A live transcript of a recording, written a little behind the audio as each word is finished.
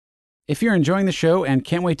If you're enjoying the show and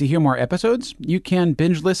can't wait to hear more episodes, you can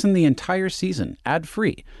binge listen the entire season,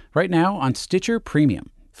 ad-free, right now on Stitcher Premium.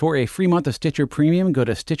 For a free month of Stitcher Premium, go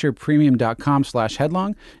to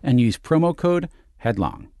stitcherpremium.com/headlong and use promo code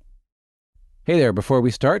HEADLONG. Hey there, before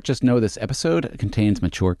we start, just know this episode contains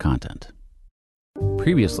mature content.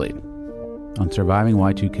 Previously on Surviving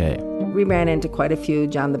Y2K. We ran into quite a few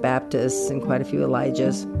John the Baptists and quite a few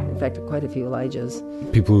Elijahs. In fact, quite a few Elijahs.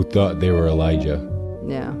 People who thought they were Elijah.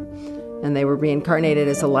 Yeah. And they were reincarnated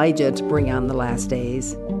as Elijah to bring on the last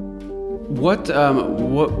days. What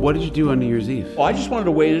did you do on New Year's Eve? Well, I just wanted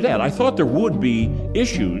to wait it out. I thought there would be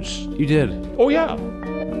issues. You did? Oh, yeah.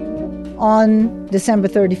 On December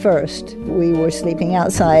 31st, we were sleeping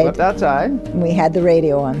outside. Slept outside. We had the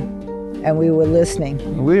radio on, and we were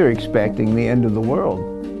listening. We were expecting the end of the world.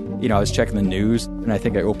 You know, I was checking the news, and I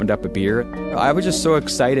think I opened up a beer. I was just so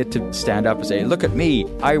excited to stand up and say, look at me,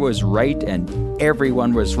 I was right and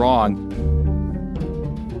everyone was wrong.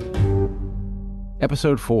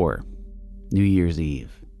 Episode 4, New Year's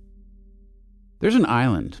Eve. There's an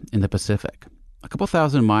island in the Pacific, a couple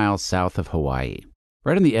thousand miles south of Hawaii,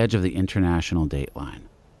 right on the edge of the international date line.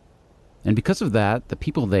 And because of that, the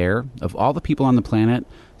people there, of all the people on the planet,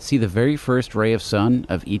 see the very first ray of sun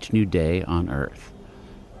of each new day on Earth.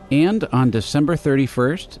 And on December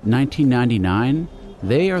 31st, 1999,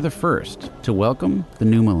 they are the first to welcome the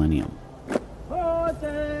new millennium.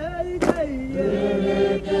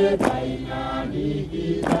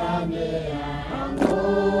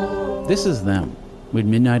 This is them, when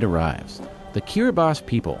midnight arrives. The Kiribati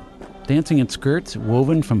people, dancing in skirts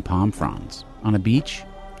woven from palm fronds, on a beach,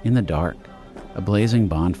 in the dark, a blazing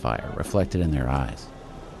bonfire reflected in their eyes.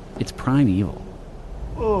 It's primeval.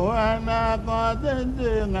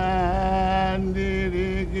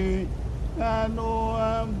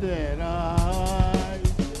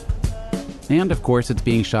 And of course, it's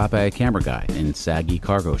being shot by a camera guy in saggy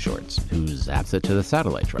cargo shorts who zaps it to the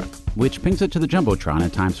satellite truck, which pings it to the Jumbotron in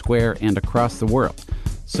Times Square and across the world.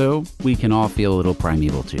 So we can all feel a little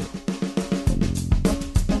primeval too.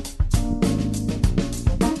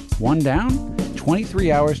 One down,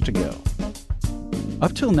 23 hours to go.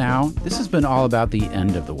 Up till now, this has been all about the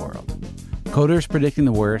end of the world. Coders predicting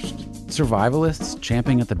the worst, survivalists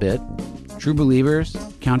champing at the bit, true believers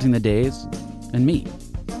counting the days, and me,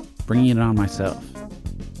 bringing it on myself.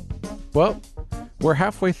 Well, we're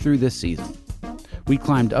halfway through this season. We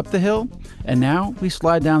climbed up the hill, and now we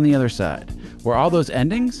slide down the other side, where all those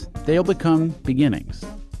endings, they'll become beginnings.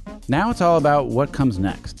 Now it's all about what comes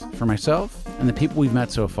next, for myself and the people we've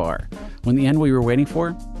met so far, when the end we were waiting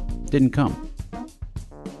for didn't come.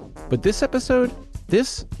 But this episode,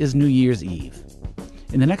 this is New Year's Eve.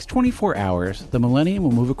 In the next 24 hours, the millennium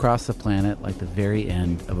will move across the planet like the very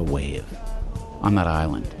end of a wave. On that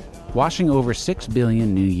island, washing over 6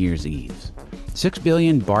 billion New Year's Eves. 6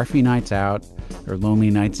 billion barfy nights out, or lonely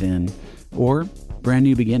nights in, or brand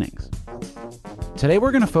new beginnings. Today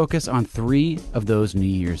we're going to focus on 3 of those New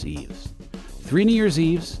Year's Eves. 3 New Year's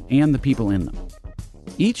Eves and the people in them.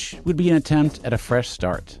 Each would be an attempt at a fresh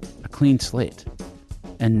start, a clean slate.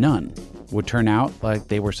 And none would turn out like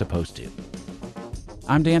they were supposed to.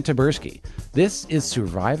 I'm Dan Taberski. This is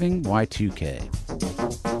Surviving Y2K.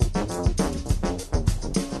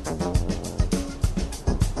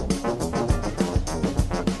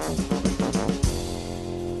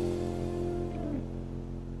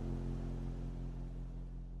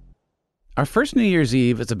 Our first New Year's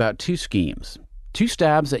Eve is about 2 schemes, 2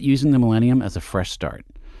 stabs at using the millennium as a fresh start,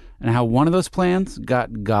 and how one of those plans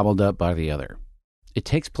got gobbled up by the other. It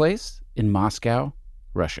takes place in Moscow,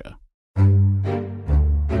 Russia.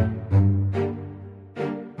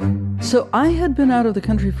 So I had been out of the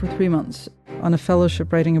country for 3 months on a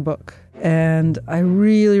fellowship writing a book, and I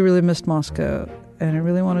really, really missed Moscow, and I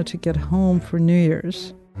really wanted to get home for New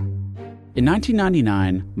Year's. In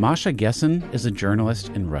 1999, Masha Gessen is a journalist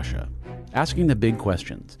in Russia, asking the big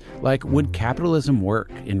questions, like would capitalism work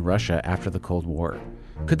in Russia after the Cold War?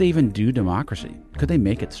 Could they even do democracy? Could they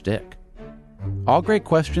make it stick? All great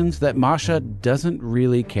questions that Masha doesn't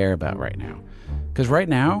really care about right now. Because right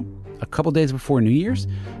now, a couple days before New Year's,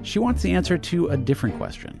 she wants the answer to a different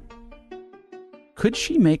question. Could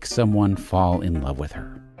she make someone fall in love with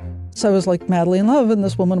her? So I was like madly in love, and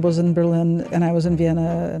this woman was in Berlin, and I was in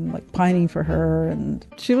Vienna, and like pining for her, and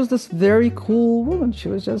she was this very cool woman. She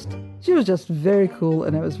was just very cool,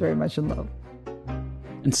 and I was very much in love.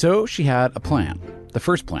 And so she had a plan, the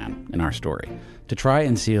first plan in our story, to try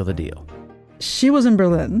and seal the deal. She was in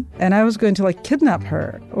Berlin, and I was going to like kidnap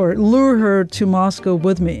her or lure her to Moscow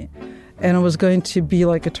with me. And it was going to be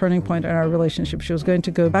like a turning point in our relationship. She was going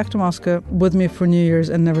to go back to Moscow with me for New Year's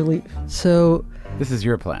and never leave. So This is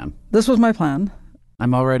your plan. this was my plan.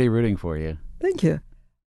 I'm already rooting for you. Thank you.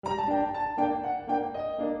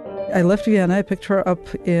 I left Vienna. I picked her up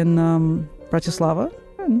in Bratislava,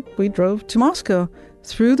 and we drove to Moscow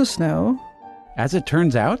through the snow. As it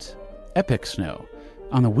turns out, epic snow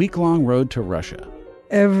on the week-long road to Russia.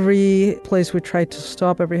 Every place we tried to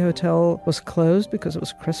stop, every hotel was closed because it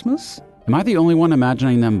was Christmas. Am I the only one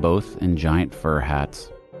imagining them both in giant fur hats?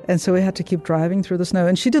 And so we had to keep driving through the snow.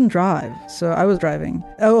 And she didn't drive, so I was driving.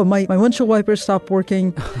 Oh, my windshield wipers stopped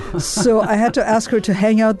working. So I had to ask her to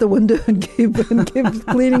hang out the window and keep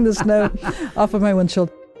cleaning the snow off of my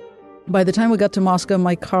windshield. By the time we got to Moscow,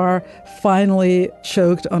 my car finally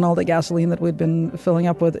choked on all the gasoline that we'd been filling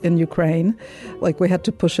up with in Ukraine. Like, we had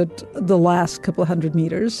to push it the last couple of 100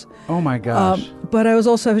 meters. Oh my gosh. But I was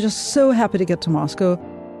just so happy to get to Moscow.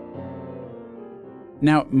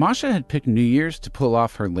 Now, Masha had picked New Year's to pull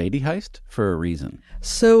off her lady heist for a reason.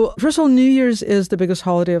 So, first of all, New Year's is the biggest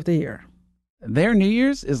holiday of the year. Their New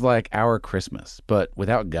Year's is like our Christmas, but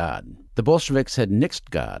without God. The Bolsheviks had nixed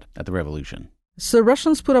God at the revolution. So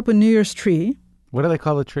Russians put up a New Year's tree. What do they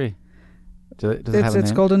call the tree? Does it have a It's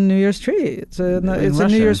name? called a New Year's tree. It's a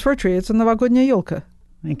New Year's fir tree. It's a Новогодняя елка.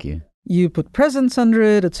 Thank you. You put presents under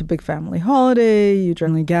it. It's a big family holiday. You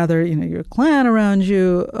generally gather, your clan around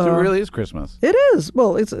you. So it really is Christmas. It is.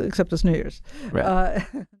 Well, except it's New Year's. Right.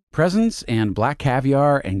 Presents and black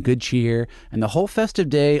caviar and good cheer and the whole festive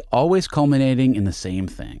day always culminating in the same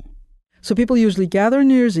thing. So people usually gather on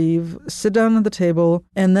New Year's Eve, sit down at the table,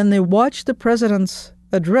 and then they watch the president's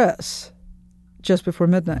address just before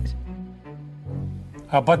midnight.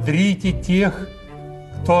 Ободрите тех,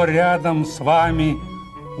 кто рядом с вами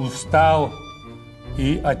устал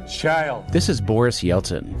и отчаял. This is Boris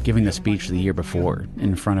Yeltsin giving the speech the year before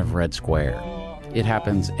in front of Red Square. It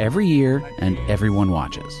happens every year and everyone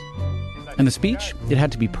watches. And the speech, it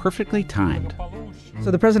had to be perfectly timed.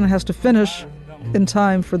 So the president has to finish in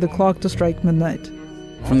time for the clock to strike midnight.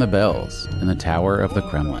 From the bells in the tower of the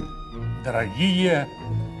Kremlin. Дорогие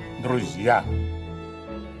друзья.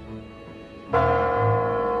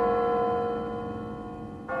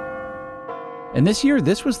 And this year,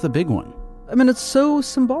 this was the big one. I mean, it's so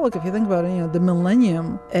symbolic if you think about it, the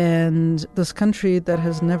millennium and this country that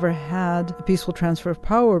has never had a peaceful transfer of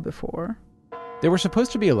power before. There were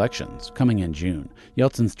supposed to be elections coming in June.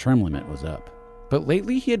 Yeltsin's term limit was up. But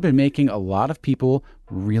lately, he had been making a lot of people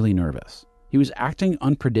really nervous. He was acting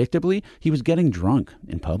unpredictably. He was getting drunk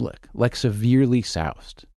in public, like severely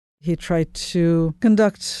soused. He tried to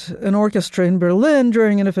conduct an orchestra in Berlin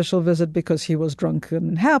during an official visit because he was drunk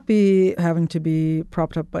and happy, having to be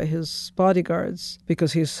propped up by his bodyguards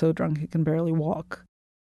because he's so drunk he can barely walk.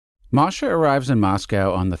 Masha arrives in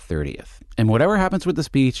Moscow on the 30th, and whatever happens with the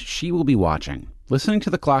speech, she will be watching, listening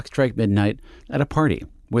to the clock strike midnight at a party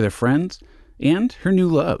with her friends and her new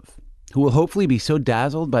love, who will hopefully be so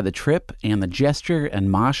dazzled by the trip and the gesture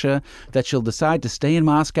and Masha that she'll decide to stay in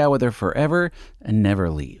Moscow with her forever and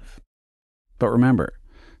never leave. But remember,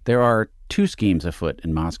 there are two schemes afoot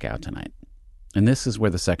in Moscow tonight, and this is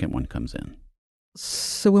where the second one comes in.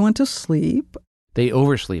 So we went to sleep. They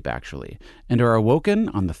oversleep, actually, and are awoken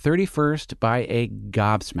on the 31st by a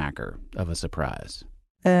gobsmacker of a surprise.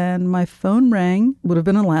 And my phone rang, would have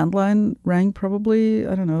been a landline, rang probably,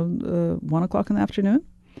 1 o'clock in the afternoon.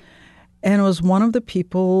 And it was one of the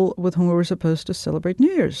people with whom we were supposed to celebrate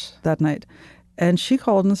New Year's that night. And she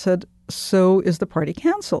called and said, "So is the party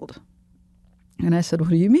canceled?" And I said,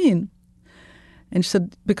 "What do you mean?" And she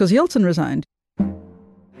said, "Because Yeltsin resigned."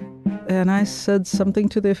 And I said something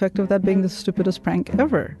to the effect of that being the stupidest prank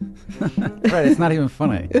ever. Right, it's not even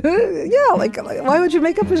funny. Yeah, like why would you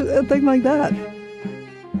make up a thing like that?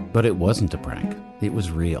 But it wasn't a prank. It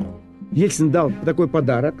was real. Russians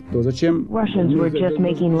were just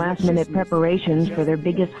making last-minute preparations for their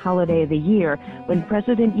biggest holiday of the year when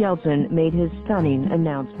President Yeltsin made his stunning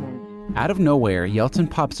announcement. Out of nowhere, Yeltsin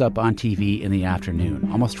pops up on TV in the afternoon,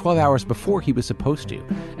 almost 12 hours before he was supposed to,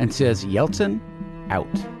 and says, "Yeltsin, out."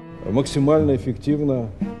 Максимально эффективно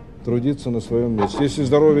трудиться на своем месте, если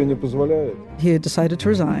здоровье не позволяет. He had decided to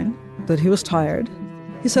resign, that he was tired.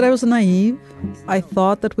 He said, "I was naive. I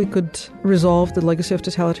thought that we could resolve the legacy of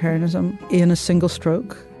totalitarianism in a single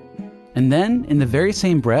stroke." And then, in the very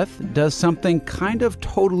same breath, does something kind of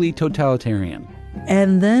totally totalitarian.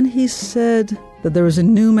 And then he said that there was a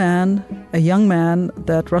new man, a young man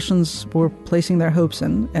that Russians were placing their hopes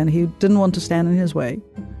in, and he didn't want to stand in his way.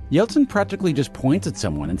 Yeltsin practically just points at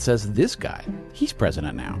someone and says, "This guy, he's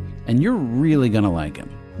president now, and you're really going to like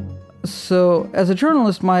him." So, as a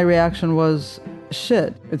journalist, my reaction was,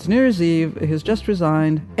 shit, it's New Year's Eve, he's just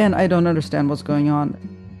resigned, and I don't understand what's going on.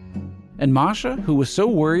 And Masha, who was so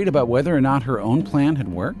worried about whether or not her own plan had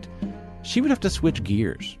worked, she would have to switch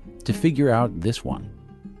gears to figure out this one.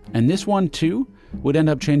 And this one, too, would end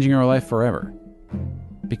up changing her life forever.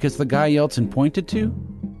 Because the guy Yeltsin pointed to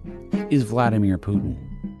is Vladimir Putin.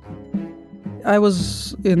 I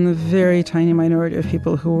was in the very tiny minority of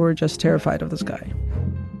people who were just terrified of this guy.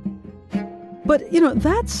 But,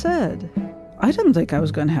 that said, I didn't think I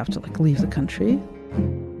was going to have to, leave the country.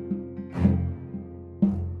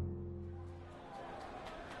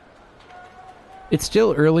 It's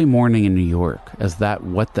still early morning in New York as that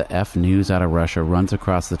what the F news out of Russia runs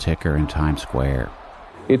across the ticker in Times Square.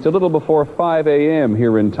 It's a little before 5 a.m.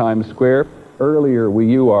 here in Times Square. Earlier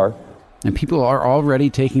you are. And people are already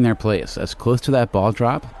taking their place as close to that ball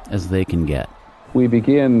drop as they can get. We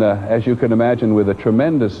begin, as you can imagine, with a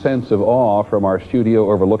tremendous sense of awe from our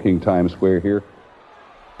studio overlooking Times Square here.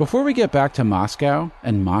 Before we get back to Moscow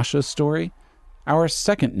and Masha's story, our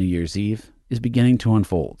second New Year's Eve is beginning to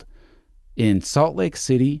unfold in Salt Lake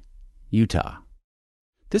City, Utah.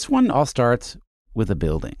 This one all starts with a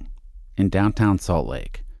building in downtown Salt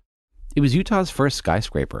Lake. It was Utah's first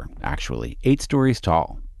skyscraper, actually, 8 stories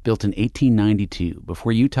tall, built in 1892,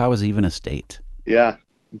 before Utah was even a state. Yeah,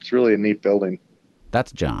 it's really a neat building.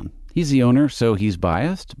 That's John. He's the owner, so he's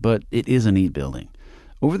biased, but it is a neat building.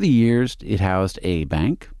 Over the years, it housed a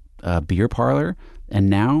bank, a beer parlor, and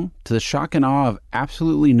now, to the shock and awe of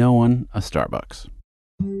absolutely no one, a Starbucks.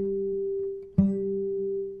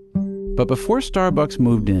 But before Starbucks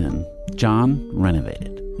moved in, John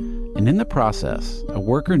renovated. And in the process, a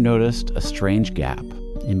worker noticed a strange gap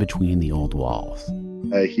in between the old walls.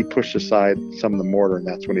 He pushed aside some of the mortar, and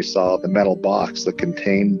that's when he saw the metal box that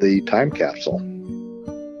contained the time capsule.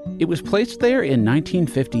 It was placed there in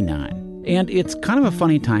 1959, and it's kind of a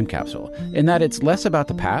funny time capsule in that it's less about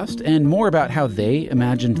the past and more about how they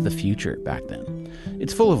imagined the future back then.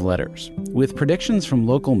 It's full of letters, with predictions from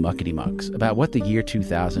local muckety-mucks about what the year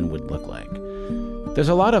 2000 would look like. There's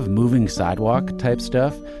a lot of moving sidewalk type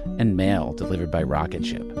stuff and mail delivered by rocket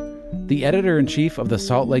ship. The editor-in-chief of the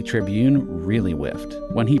Salt Lake Tribune really whiffed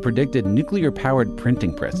when he predicted nuclear-powered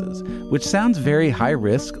printing presses, which sounds very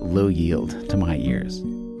high-risk, low-yield to my ears.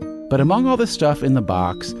 But among all the stuff in the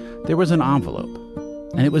box, there was an envelope,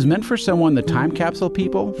 and it was meant for someone the time capsule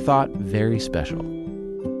people thought very special.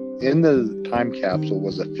 In the time capsule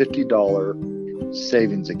was a $50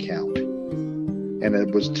 savings account, and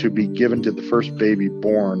it was to be given to the first baby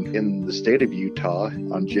born in the state of Utah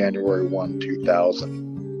on January 1, 2000.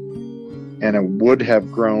 And it would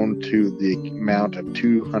have grown to the amount of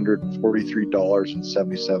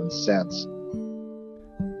 $243.77.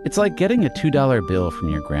 It's like getting a $2 bill from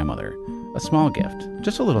your grandmother, a small gift,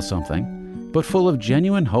 just a little something, but full of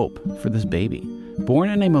genuine hope for this baby, born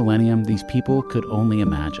in a millennium these people could only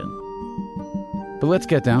imagine. But let's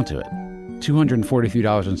get down to it.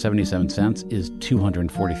 $243.77 is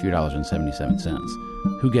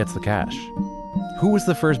 $243.77. Who gets the cash? Who was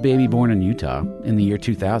the first baby born in Utah in the year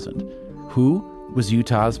 2000? Who was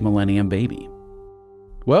Utah's millennium baby?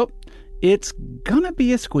 Well, it's gonna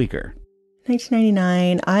be a squeaker.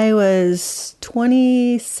 1999, I was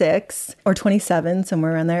 26 or 27,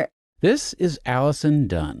 somewhere around there. This is Allison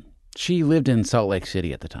Dunn. She lived in Salt Lake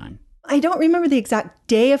City at the time. I don't remember the exact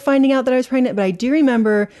day of finding out that I was pregnant, but I do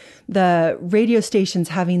remember the radio stations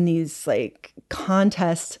having these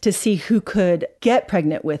contests to see who could get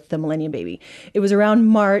pregnant with the millennium baby. It was around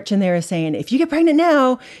March, and they were saying, if you get pregnant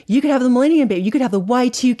now, you could have the millennium baby. You could have the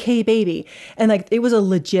Y2K baby. And it was a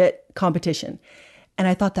legit competition. And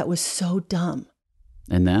I thought that was so dumb.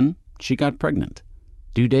 And then she got pregnant.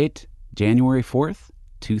 Due date, January 4th,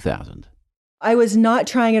 2000. I was not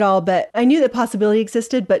trying at all, but I knew that possibility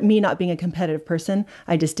existed, but me not being a competitive person,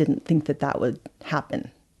 I just didn't think that would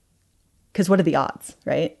happen. Because what are the odds,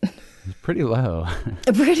 right? It's pretty low.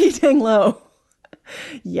 Pretty dang low.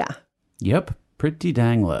 Yeah. Yep, pretty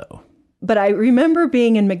dang low. But I remember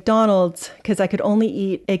being in McDonald's because I could only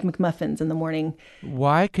eat Egg McMuffins in the morning.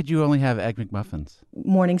 Why could you only have Egg McMuffins?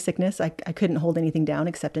 Morning sickness. I couldn't hold anything down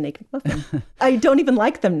except an Egg McMuffin. I don't even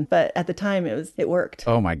like them, but at the time it worked.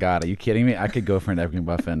 Oh my God, are you kidding me? I could go for an Egg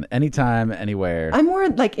McMuffin anytime, anywhere. I'm more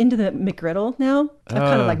into the McGriddle now. I've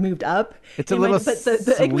kind of moved up. It's a little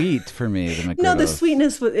sweet for me, the McGriddle. No, the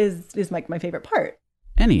sweetness is my favorite part.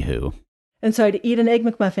 Anywho. And so I'd eat an Egg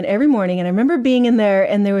McMuffin every morning. And I remember being in there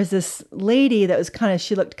and there was this lady that was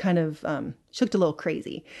she looked a little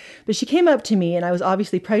crazy. But she came up to me and I was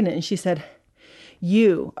obviously pregnant. And she said,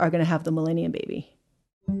 "You are going to have the millennium baby."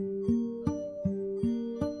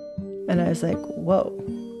 And I was like, whoa.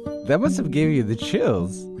 that must have given you the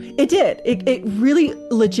chills. It did. It really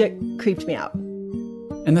legit creeped me out.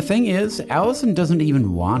 And the thing is, Allison doesn't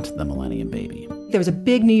even want the Millennium Baby. There was a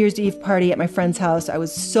big New Year's Eve party at my friend's house. I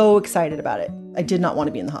was so excited about it. I did not want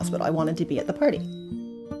to be in the hospital. I wanted to be at the party.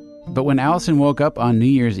 But when Allison woke up on New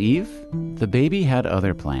Year's Eve, the baby had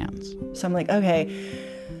other plans. So I'm like, okay,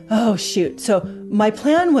 oh shoot. So my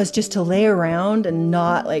plan was just to lay around and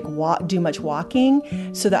not like do much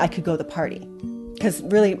walking so that I could go to the party. Because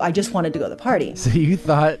really, I just wanted to go to the party. So you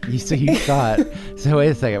thought, so wait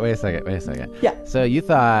a second. Yeah. So you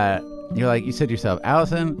thought, you said to yourself,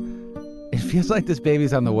 Allison, it feels like this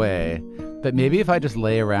baby's on the way, but maybe if I just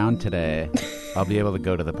lay around today, I'll be able to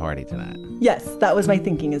go to the party tonight. Yes, that was my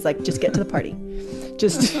thinking, is like, just get to the party.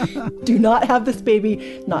 Just do not have this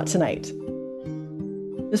baby, not tonight.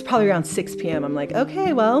 It was probably around 6 p.m. I'm like,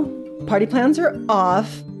 okay, well, party plans are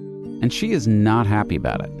off. And she is not happy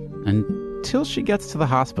about it until she gets to the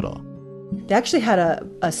hospital. They actually had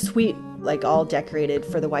a suite, like all decorated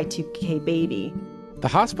for the Y2K baby. The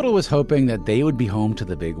hospital was hoping that they would be home to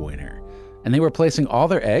the big winner, and they were placing all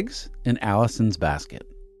their eggs in Allison's basket.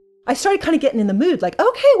 I started kind of getting in the mood, like,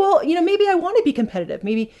 okay, well, maybe I want to be competitive.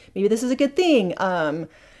 Maybe this is a good thing.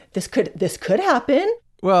 This could happen.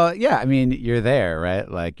 Well, yeah, I mean, you're there, right?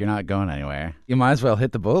 Like, you're not going anywhere. You might as well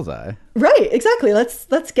hit the bullseye. Right, exactly.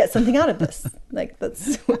 Let's get something out of this. Like,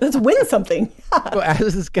 let's win something. Well,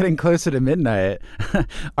 as it's getting closer to midnight,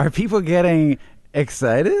 are people getting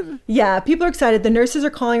excited? Yeah, people are excited. The nurses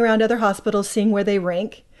are calling around other hospitals, seeing where they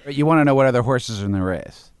rank. You want to know what other horses are in the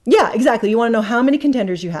race. Yeah, exactly. You want to know how many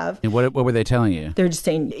contenders you have. And what were they telling you? They're just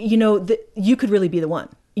saying, you could really be the one.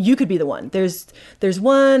 You could be the one. There's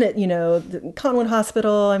one at, the Cottonwood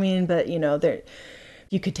Hospital. I mean, but,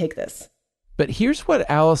 you could take this. But here's what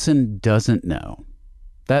Allison doesn't know.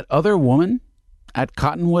 That other woman at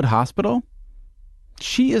Cottonwood Hospital,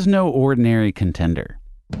 she is no ordinary contender.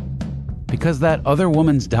 Because that other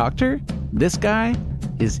woman's doctor, this guy,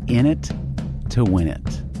 is in it to win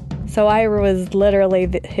it. So I was literally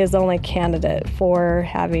his only candidate for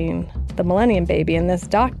having the Millennium Baby, and this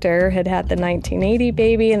doctor had the 1980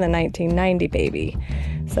 baby and the 1990 baby.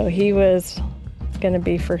 So he was going to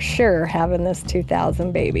be for sure having this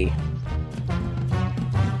 2000 baby.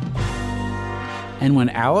 And when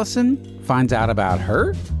Allison finds out about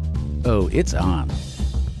her, oh, it's on.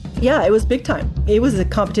 Yeah, it was big time. It was a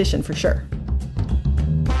competition for sure.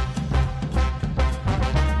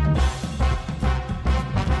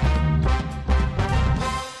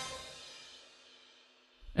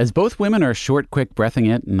 As both women are short, quick breathing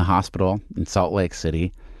it in the hospital in Salt Lake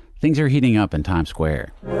City, things are heating up in Times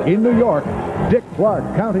Square. In New York, Dick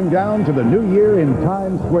Clark counting down to the new year in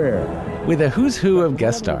Times Square. With a who's who of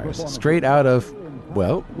guest stars, straight out of,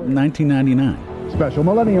 1999. Special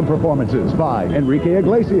Millennium performances by Enrique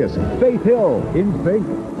Iglesias, Faith Hill, In Sync,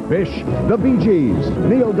 Fish, The Bee Gees,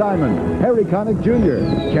 Neil Diamond, Harry Connick Jr.,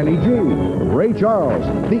 Kenny G, Ray Charles,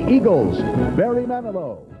 The Eagles, Barry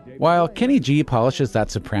Manilow. While Kenny G polishes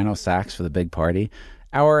that soprano sax for the big party,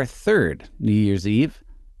 our third New Year's Eve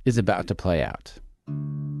is about to play out.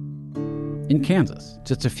 In Kansas,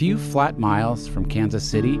 just a few flat miles from Kansas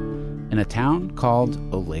City, in a town called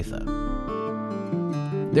Olathe.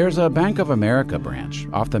 There's a Bank of America branch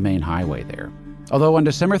off the main highway there. Although on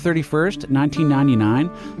December 31st,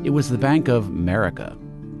 1999, it was the Bank of America.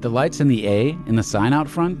 The lights in the A in the sign out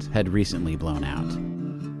front had recently blown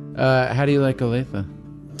out. How do you like Olathe?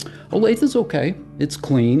 Olathe okay. It's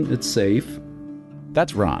clean. It's safe.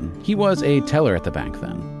 That's Ron. He was a teller at the bank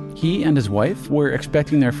then. He and his wife were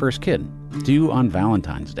expecting their first kid, due on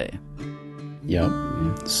Valentine's Day. Yep.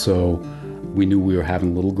 So we knew we were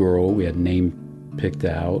having a little girl. We had a name picked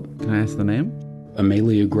out. Can I ask the name?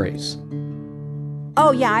 Amelia Grace.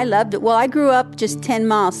 Oh, yeah, I loved it. Well, I grew up just 10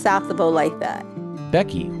 miles south of Olathe.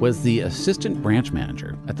 Becky was the assistant branch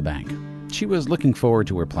manager at the bank. She was looking forward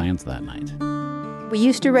to her plans that night. We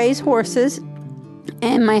used to raise horses,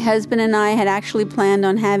 and my husband and I had actually planned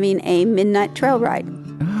on having a midnight trail ride.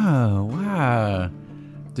 Oh, wow.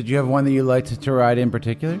 Did you have one that you liked to ride in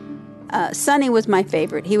particular? Sonny was my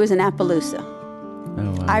favorite. He was in Appaloosa.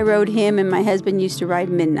 Oh, wow. I rode him, and my husband used to ride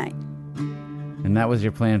midnight. And that was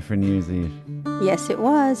your plan for New Year's Eve? Yes, it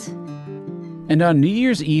was. And on New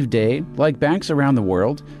Year's Eve day, like banks around the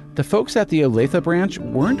world, the folks at the Olathe branch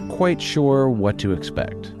weren't quite sure what to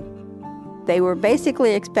expect. They were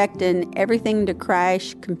basically expecting everything to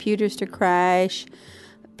crash, computers to crash,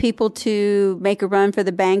 people to make a run for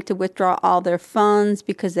the bank to withdraw all their funds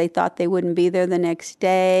because they thought they wouldn't be there the next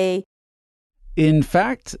day. In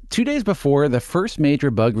fact, 2 days before, the first major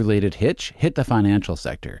bug-related hitch hit the financial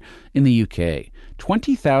sector in the UK.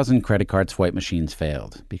 20,000 credit card swipe machines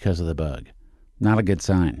failed because of the bug. Not a good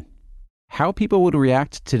sign. How people would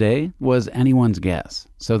react today was anyone's guess,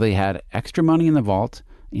 so they had extra money in the vault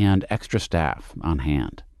and extra staff on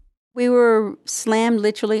hand. We were slammed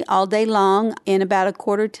literally all day long. In about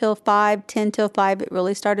 5:45, 10 till 5, it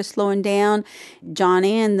really started slowing down. John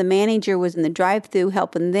Ann, the manager, was in the drive-thru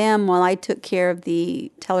helping them while I took care of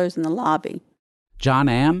the tellers in the lobby. John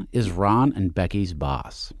Ann is Ron and Becky's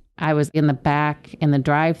boss. I was in the back in the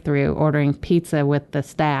drive-thru ordering pizza with the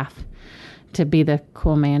staff to be the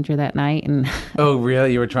cool manager that night. And oh,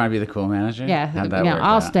 really? You were trying to be the cool manager? Yeah. How'd that work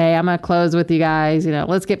I'll out? stay. I'm going to close with you guys.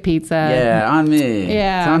 Let's get pizza. Yeah, on me.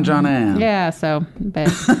 Yeah. It's on John Ann. Yeah, so.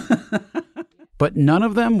 But none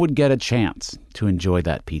of them would get a chance to enjoy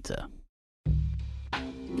that pizza.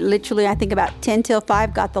 Literally, I think about 10 till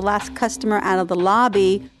 5, got the last customer out of the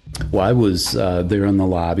lobby. Well, I was there in the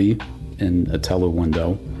lobby in a teller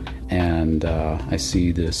window, and I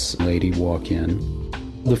see this lady walk in.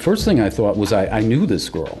 The first thing I thought was I knew this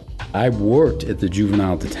girl. I worked at the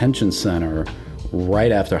Juvenile Detention Center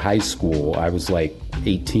right after high school. I was like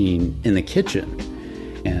 18 in the kitchen.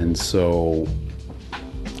 And so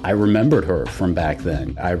I remembered her from back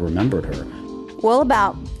then. I remembered her. Well,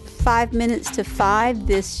 about 5 minutes to 5,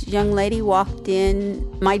 this young lady walked in.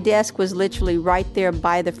 My desk was literally right there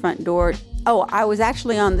by the front door. Oh, I was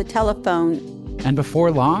actually on the telephone. And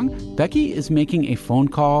before long, Becky is making a phone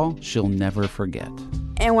call she'll never forget.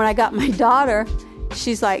 And when I got my daughter,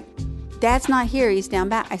 she's like, Dad's not here, he's down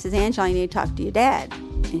back. I says, Angela, I need to talk to your dad.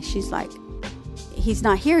 And she's like, he's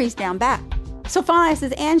not here, he's down back. So finally I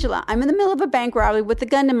says, Angela, I'm in the middle of a bank robbery with a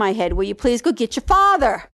gun to my head. Will you please go get your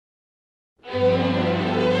father?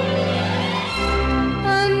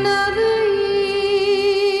 Another year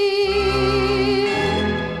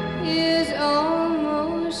is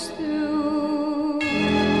almost through.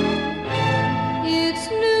 It's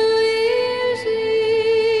New Year's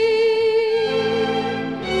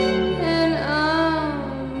Eve, and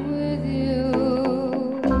I'm with you.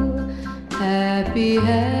 Happy,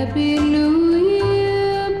 happy New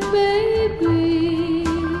Year, baby.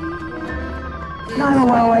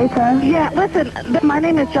 911, sir. Yeah, listen, my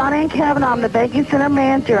name is John Ann Kavanaugh. I'm the banking center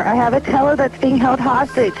manager. I have a teller that's being held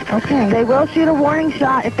hostage. Okay. They will shoot a warning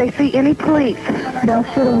shot if they see any police. They'll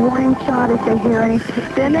shoot a warning shot if they hear any.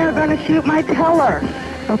 Then they're going to shoot my teller.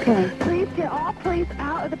 Okay. Please get all police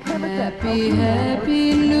out of the premises. Happy,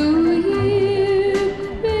 happy New Year,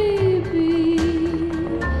 baby.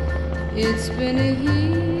 It's been a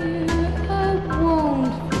year I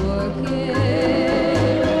won't forget.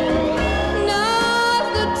 Now's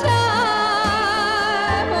the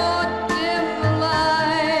time, oh dim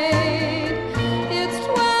light. It's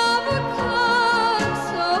 12 o'clock,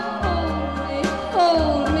 so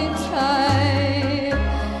hold me tight.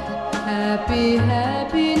 Happy,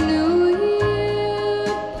 happy New Year,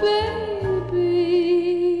 baby.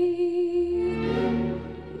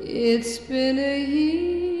 It's been a year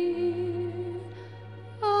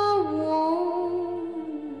I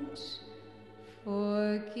won't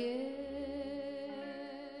forget.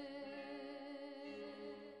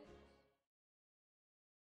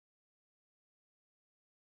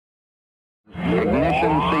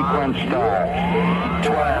 Ignition sequence starts.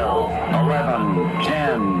 12, 11,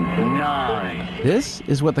 10, 9. This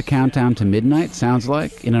is what the countdown to midnight sounds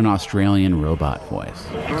like in an Australian robot voice.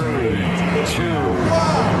 3, 2, 1.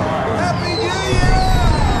 Happy New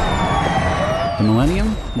The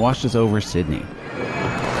millennium washes over Sydney,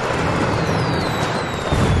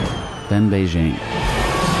 then Beijing,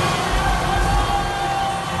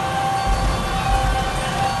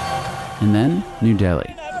 and then New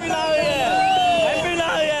Delhi.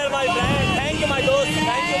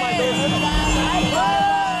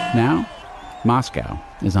 Now, Moscow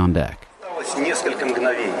is on deck,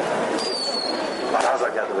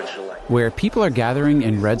 where people are gathering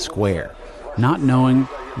in Red Square, not knowing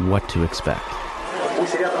what to expect.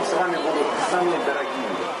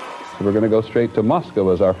 We're going to go straight to Moscow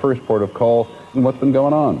as our first port of call. And what's been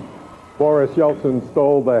going on? Boris Yeltsin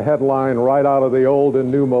stole the headline right out of the old and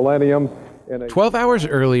new millennium. 12 hours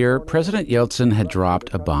earlier, President Yeltsin had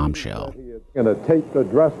dropped a bombshell. In a taped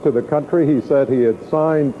address to the country, he said he had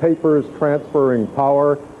signed papers transferring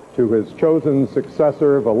power to his chosen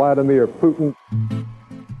successor, Vladimir Putin.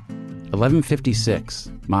 11:56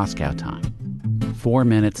 Moscow time. 4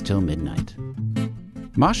 minutes till midnight.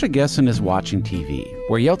 Masha Gessen is watching TV,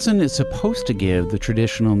 where Yeltsin is supposed to give the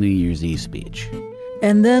traditional New Year's Eve speech.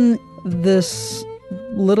 And then this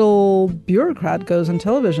little bureaucrat goes on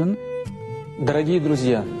television. Дорогие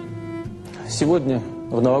друзья, сегодня,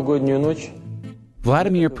 в новогоднюю ночь,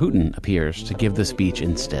 Vladimir Putin appears to give the speech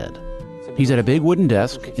instead. He's at a big wooden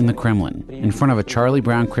desk in the Kremlin, in front of a Charlie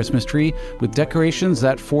Brown Christmas tree with decorations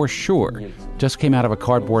that, for sure, just came out of a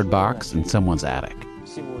cardboard box in someone's attic.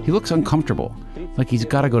 He looks uncomfortable, like he's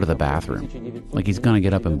got to go to the bathroom, like he's going to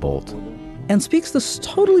get up and bolt. And speaks this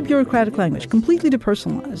totally bureaucratic language, completely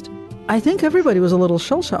depersonalized. I think everybody was a little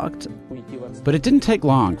shell-shocked. But it didn't take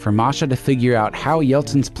long for Masha to figure out how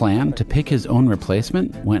Yeltsin's plan to pick his own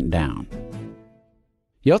replacement went down.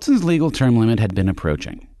 Yeltsin's legal term limit had been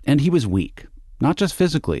approaching, and he was weak, not just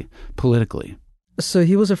physically, politically. So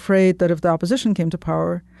he was afraid that if the opposition came to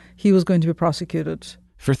power, he was going to be prosecuted.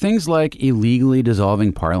 For things like illegally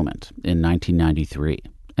dissolving parliament in 1993,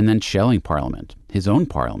 and then shelling parliament, his own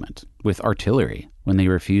parliament, with artillery when they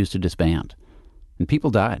refused to disband. And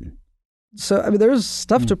people died. So, there was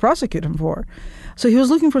stuff to prosecute him for. So he was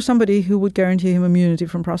looking for somebody who would guarantee him immunity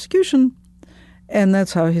from prosecution, and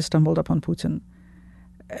that's how he stumbled upon Putin.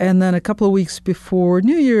 And then a couple of weeks before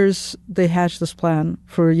New Year's, they hatched this plan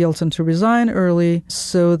for Yeltsin to resign early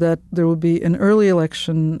so that there would be an early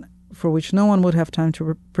election for which no one would have time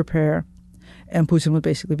to prepare, and Putin would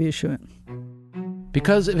basically be a shoo-in.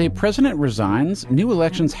 Because if a president resigns, new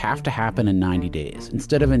elections have to happen in 90 days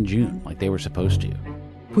instead of in June, like they were supposed to.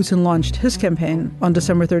 Putin launched his campaign on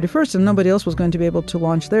December 31st, and nobody else was going to be able to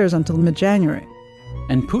launch theirs until mid-January.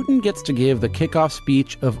 And Putin gets to give the kickoff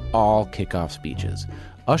speech of all kickoff speeches,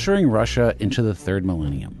 ushering Russia into the third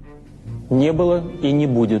millennium. Не было и не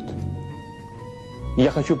будет.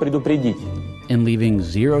 Я хочу предупредить. And leaving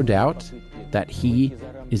zero doubt that he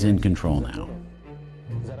is in control now.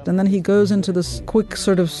 And then he goes into this quick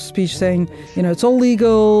sort of speech saying, it's all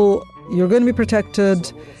legal, you're going to be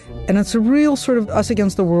protected. And it's a real sort of us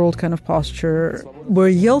against the world kind of posture where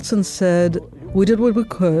Yeltsin said, we did what we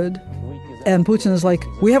could. And Putin is like,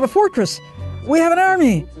 we have a fortress. We have an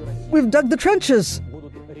army. We've dug the trenches.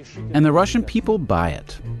 And the Russian people buy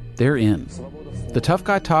it. They're in. The tough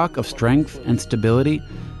guy talk of strength and stability,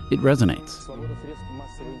 it resonates.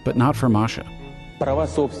 But not for Masha.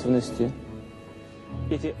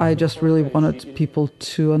 I just really wanted people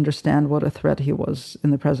to understand what a threat he was in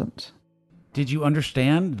the present. Did you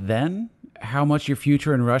understand then how much your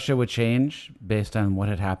future in Russia would change based on what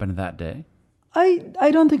had happened that day? I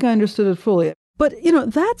don't think I understood it fully. But,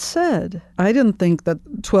 that said, I didn't think that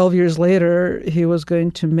 12 years later he was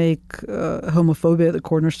going to make homophobia the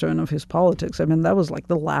cornerstone of his politics. I mean, that was like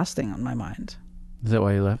the last thing on my mind. Is that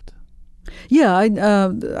why you left? Yeah, I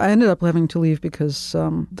ended up having to leave because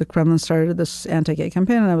the Kremlin started this anti-gay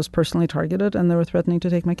campaign and I was personally targeted and they were threatening to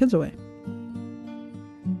take my kids away.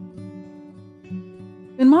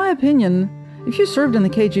 In my opinion, if you served in the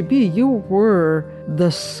KGB, you were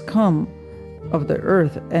the scum of the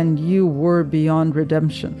earth and you were beyond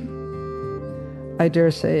redemption. I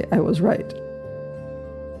dare say I was right.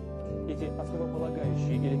 Эти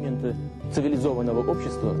основополагающие элементы цивилизованного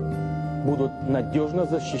общества будут надежно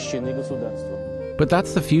защищены государством. But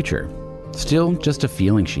that's the future. Still just a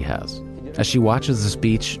feeling she has as she watches the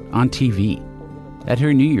speech on TV at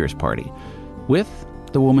her New Year's party with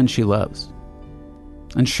the woman she loves.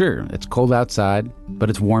 And sure, it's cold outside, but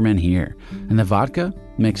it's warm in here, and the vodka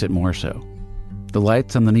makes it more so. The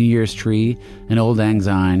lights on the New Year's tree, and Old Lang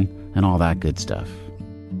Syne, and all that good stuff.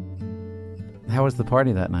 How was the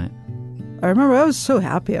party that night? I remember I was so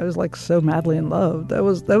happy. I was like so madly in love. That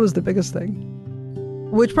was the biggest thing.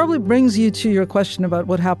 Which probably brings you to your question about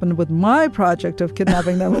what happened with my project of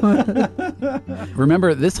kidnapping them.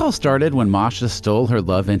 Remember, this all started when Masha stole her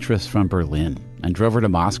love interest from Berlin and drove her to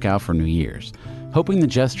Moscow for New Year's, hoping the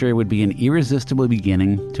gesture would be an irresistible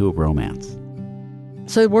beginning to a romance.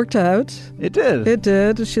 So it worked out. It did? It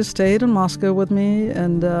did. She stayed in Moscow with me.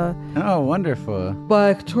 And oh, wonderful. By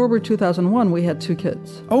October 2001, we had 2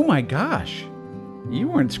 kids. Oh my gosh. You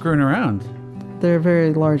weren't screwing around. They're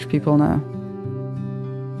very large people now.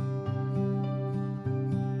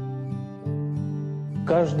 В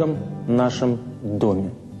каждом нашем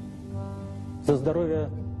доме. За здоровье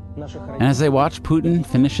наших родителей. And as they watched Putin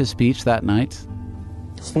finish his speech that night,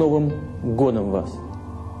 С Новым годом вас.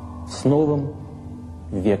 С Новым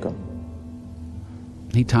веком.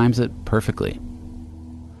 He times it perfectly.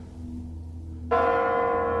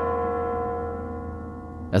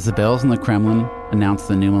 As the bells in the Kremlin announce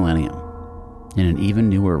the new millennium in an even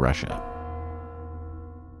newer Russia.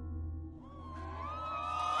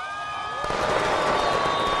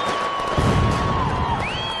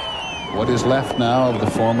 What is left now of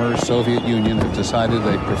the former Soviet Union have decided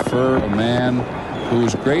they prefer a man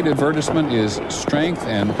whose great advertisement is strength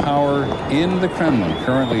and power in the Kremlin,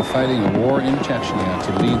 currently fighting a war in Chechnya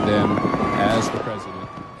to lead them as the president.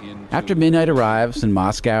 After midnight arrives in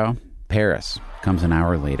Moscow, Paris comes an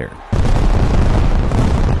hour later.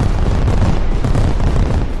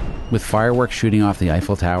 with fireworks shooting off the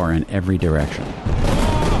Eiffel Tower in every direction.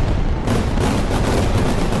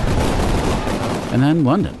 And then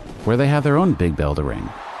London, where they have their own big bell to ring.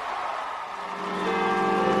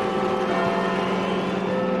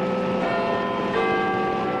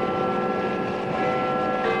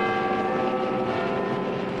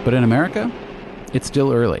 But in America, it's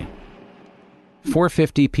still early.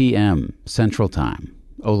 4:50 p.m. Central Time,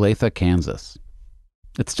 Olathe, Kansas.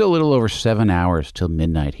 It's still a little over 7 hours till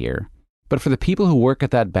midnight here. But for the people who work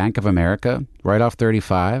at that Bank of America, right off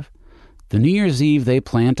 35, the New Year's Eve they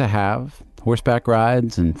plan to have, horseback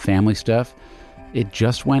rides and family stuff, it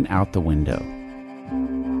just went out the window.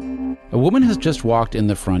 A woman has just walked in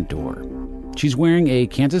the front door. She's wearing a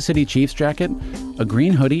Kansas City Chiefs jacket, a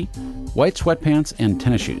green hoodie, white sweatpants, and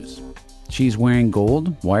tennis shoes. She's wearing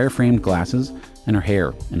gold, wire-framed glasses, and her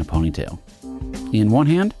hair in a ponytail. In one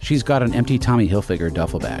hand, she's got an empty Tommy Hilfiger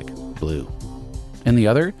duffel bag, blue. In the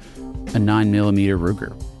other, a 9mm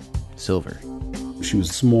Ruger, silver. She was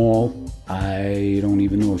small. I don't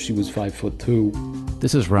even know if she was 5'2".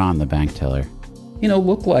 This is Ron, the bank teller. You know,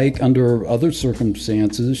 looked like under other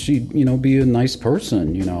circumstances, she'd, be a nice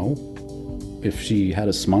person, if she had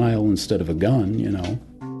a smile instead of a gun,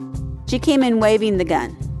 She came in waving the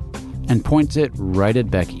gun. And points it right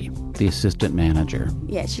at Becky, the assistant manager.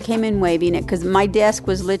 Yeah, she came in waving it because my desk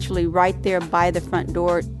was literally right there by the front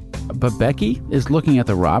door. But Becky is looking at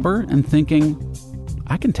the robber and thinking,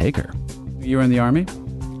 I can take her. You were in the Army?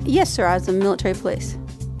 Yes, sir, I was in military police.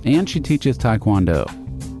 And she teaches Taekwondo.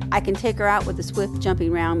 I can take her out with a swift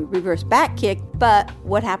jumping round reverse back kick, but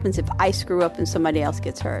what happens if I screw up and somebody else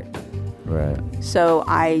gets hurt? Right. So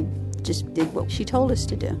I just did what she told us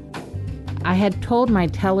to do. I had told my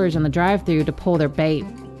tellers in the drive-thru to pull their bait.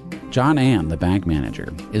 John Ann, the bank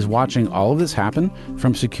manager, is watching all of this happen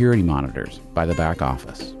from security monitors by the back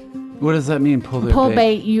office. What does that mean, pull their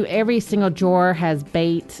bait? Every single drawer has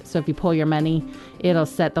bait, so if you pull your money, it'll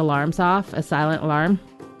set the alarms off, a silent alarm.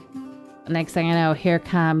 Next thing I know, here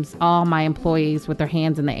comes all my employees with their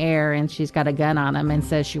hands in the air, and she's got a gun on them and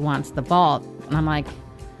says she wants the vault. And I'm like,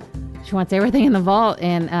 she wants everything in the vault.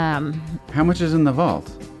 And how much is in the vault?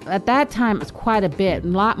 At that time, it was quite a bit, a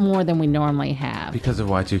lot more than we normally have. Because of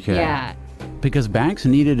Y2K? Yeah. Because banks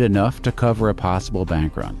needed enough to cover a possible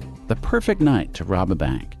bank run. The perfect night to rob a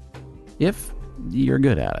bank. If you're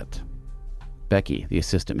good at it. Becky, the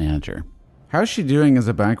assistant manager. How's she doing as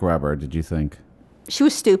a bank robber, did you think? She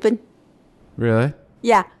was stupid. Really?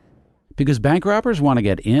 Yeah. Because bank robbers want to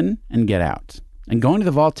get in and get out. And going to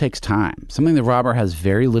the vault takes time, something the robber has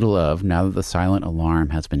very little of now that the silent alarm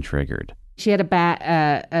has been triggered. She had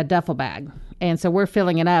a duffel bag, and so we're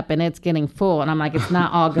filling it up, and it's getting full, and I'm like, it's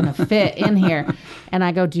not all going to fit in here. And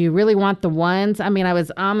I go, do you really want the ones? I mean, I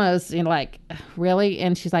was almost like, really?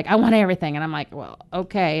 And she's like, I want everything. And I'm like, well,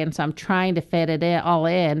 okay. And so I'm trying to fit it all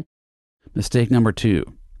in. Mistake number 2.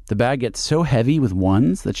 The bag gets so heavy with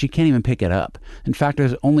ones that she can't even pick it up. In fact,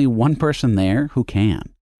 there's only one person there who can.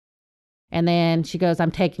 And then she goes, I'm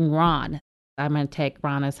taking Ron. I'm going to take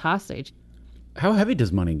Ron as hostage. How heavy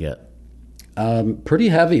does money get? Pretty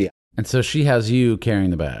heavy. And so she has you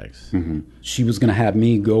carrying the bags. Mm-hmm. She was going to have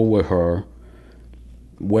me go with her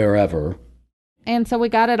wherever. And so we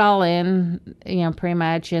got it all in, pretty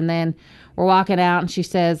much. And then we're walking out and she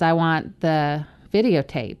says, I want the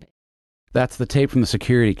videotape. That's the tape from the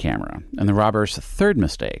security camera. And the robber's third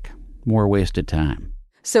mistake, more wasted time.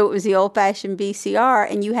 So it was the old-fashioned VCR,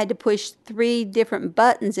 and you had to push 3 different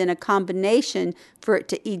buttons in a combination for it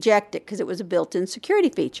to eject it because it was a built-in security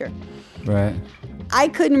feature. Right. I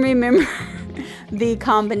couldn't remember the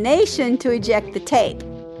combination to eject the tape.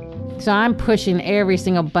 So I'm pushing every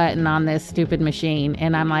single button on this stupid machine,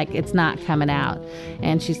 and I'm like, it's not coming out.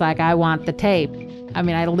 And she's like, I want the tape. I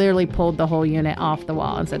mean, I literally pulled the whole unit off the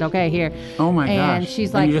wall and said, okay, here. Oh my gosh. And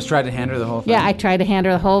she's like, and you just tried to hand her the whole thing? Yeah, I tried to hand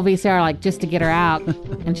her the whole VCR, just to get her out.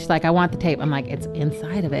 And she's like, I want the tape. I'm like, it's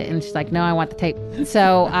inside of it. And she's like, no, I want the tape.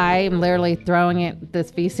 So I'm literally throwing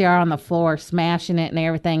this VCR on the floor, smashing it and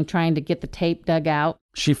everything, trying to get the tape dug out.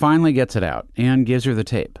 She finally gets it out and gives her the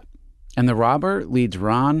tape. And the robber leads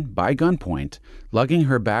Ron by gunpoint, lugging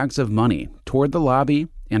her bags of money toward the lobby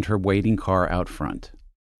and her waiting car out front.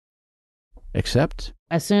 Except,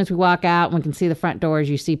 as soon as we walk out and we can see the front doors,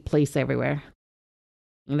 you see police everywhere.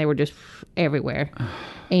 And they were just everywhere.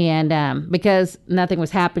 And because nothing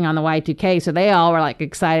was happening on the Y2K, so they all were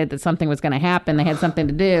excited that something was going to happen. They had something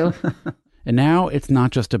to do. And now it's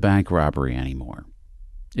not just a bank robbery anymore.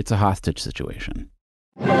 It's a hostage situation.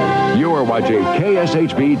 You are watching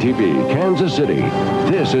KSHB TV, Kansas City.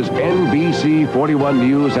 This is NBC 41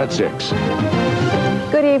 News at 6.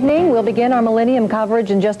 Good evening. We'll begin our Millennium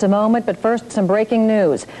coverage in just a moment, but first, some breaking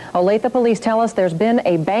news. Olathe police tell us there's been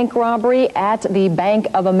a bank robbery at the Bank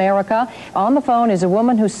of America. On the phone is a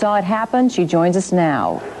woman who saw it happen. She joins us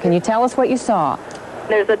now. Can you tell us what you saw?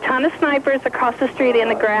 There's a ton of snipers across the street in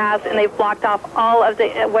the grass, and they've blocked off all of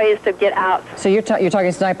the ways to get out. So you're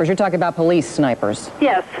talking snipers. You're talking about police snipers.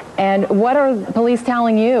 Yes. And what are police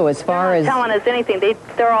telling you as far as... They're not telling us anything.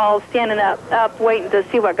 They're all standing up waiting to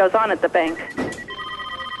see what goes on at the bank.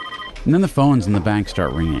 And then the phones in the bank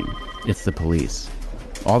start ringing. It's the police.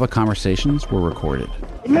 All the conversations were recorded.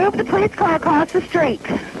 Move the police car across the street.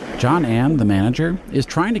 John Ann, the manager, is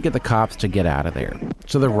trying to get the cops to get out of there,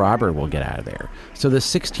 so the robber will get out of there, so the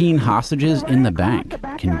 16 hostages in the bank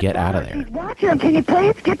can get out of there. Watch him. Can you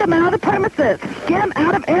please get them out of the premises? Get them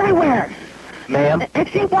out of everywhere. Ma'am? If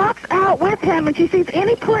she walks out with him and she sees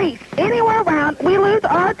any police anywhere around, we lose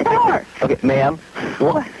our tower. Okay, ma'am.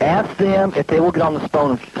 Well, ask them if they will get on the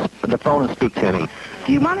phone and speak to me.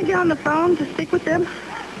 Do you want to get on the phone to speak with them?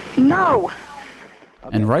 No.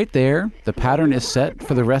 And right there, the pattern is set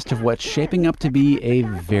for the rest of what's shaping up to be a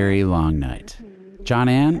very long night. John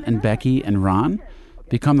Ann and Becky and Ron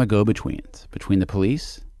become the go-betweens between the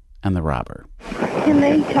police and the robber. Can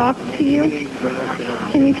they talk to you?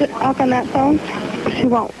 Can you talk on that phone? She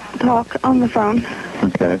won't talk on the phone.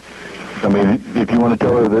 Okay. I mean, if you want to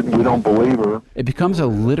tell her that we don't believe her... It becomes a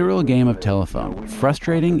literal game of telephone,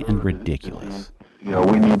 frustrating and ridiculous. You know,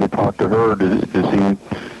 we need to talk to her to see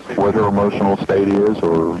what her emotional state is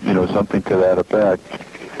or, you know, something to that effect.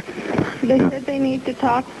 They said they need to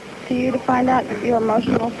talk to you to find out your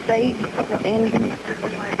emotional state, and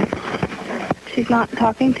she's not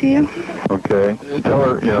talking to you? Okay. Tell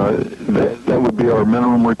her, you know, that would be our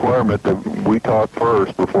minimum requirement, that we talk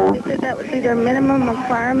first before... They said that would be their minimum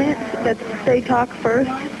requirement, that they talk first.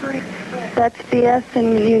 That's BS,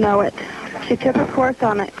 and you know it. She took a course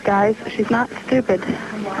on it, guys. She's not stupid.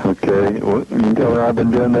 Okay. Well, you can tell her I've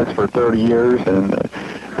been doing this for 30 years, and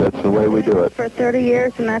that's the way we do it. For 30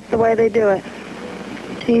 years, and that's the way they do it.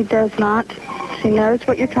 She does not. She knows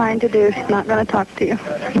what you're trying to do. She's not going to talk to you.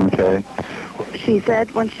 Okay. She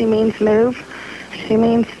said when she means move, she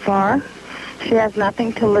means far. She has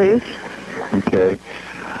nothing to lose. Okay.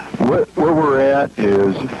 Where we're at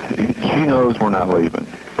is, she knows we're not leaving.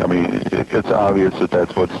 I mean, it's obvious that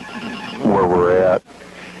that's where we're at.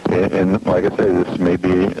 And like I say, this may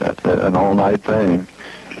be an all-night thing.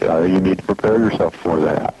 You need to prepare yourself for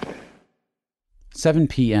that. 7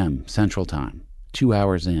 p.m. Central Time, 2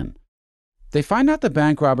 hours in. They find out the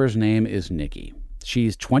bank robber's name is Nikki.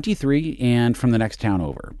 She's 23 and from the next town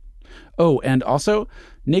over. Oh, and also,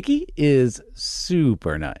 Nikki is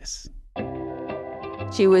super nice.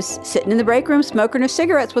 She was sitting in the break room smoking her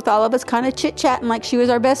cigarettes with all of us, kind of chit-chatting like she was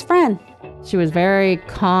our best friend. She was very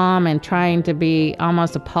calm and trying to be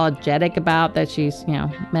almost apologetic about that she's,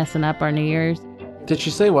 messing up our New Year's. Did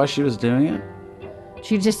she say why she was doing it?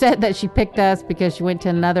 She just said that she picked us because she went to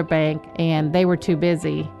another bank and they were too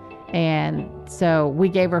busy. And so we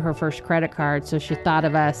gave her first credit card, so she thought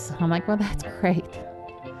of us. I'm like, well, that's great.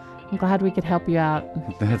 I'm glad we could help you out.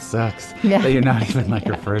 That sucks. Yeah. That you're not even like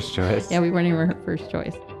her first choice. Yeah, we weren't even her first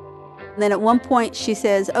choice. And then at one point she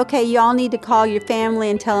says, okay, y'all need to call your family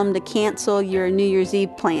and tell them to cancel your New Year's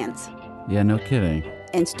Eve plans. Yeah, no kidding.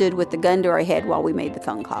 And stood with the gun to our head while we made the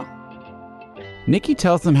phone call. Nikki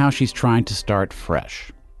tells them how she's trying to start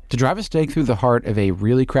fresh, to drive a stake through the heart of a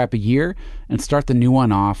really crappy year and start the new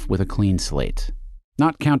one off with a clean slate.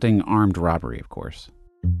 Not counting armed robbery, of course.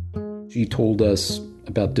 She told us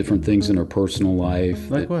about different things in her personal life.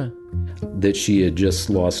 Like what? That she had just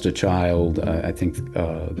lost a child. I think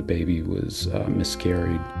the baby was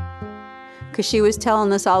miscarried. Because she was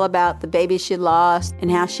telling us all about the baby she lost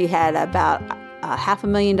and how she had about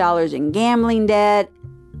 $500,000 in gambling debt.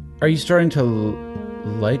 Are you starting to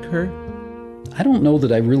like her? I don't know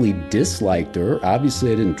that I really disliked her.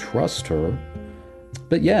 Obviously, I didn't trust her.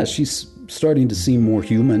 But yeah, she's starting to seem more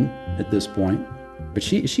human at this point. But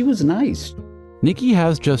she was nice. Nikki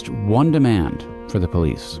has just one demand for the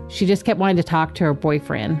police. She just kept wanting to talk to her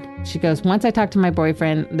boyfriend. She goes, once I talk to my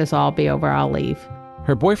boyfriend, this will all be over, I'll leave.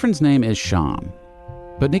 Her boyfriend's name is Sean.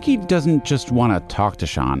 But Nikki doesn't just want to talk to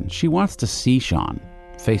Sean. She wants to see Sean,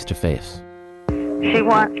 face to face. She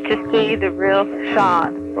wants to see the real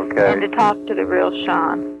Sean. Okay. And to talk to the real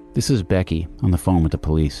Sean. This is Becky on the phone with the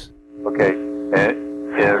police. Okay.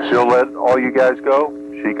 And if she'll let all you guys go,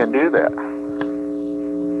 she can do that.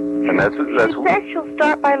 And that's She said she'll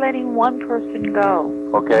start by letting one person go.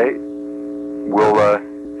 okay. We'll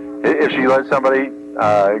if she lets somebody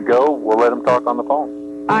go, we'll let them talk on the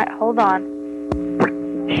phone. All right, hold on.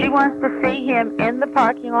 She wants to see him in the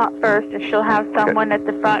parking lot first, and she'll have someone at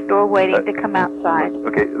the front door waiting to come outside.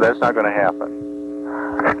 Okay, that's not going to happen.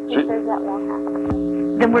 She says that won't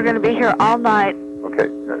happen. Then we're going to be here all night. Okay,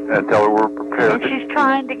 and tell her we're prepared. And she's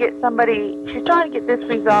trying to get this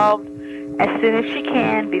resolved as soon as she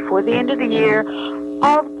can before the end of the year.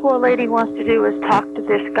 All the poor lady wants to do is talk to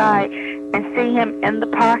this guy and see him in the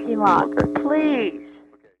parking lot. Please.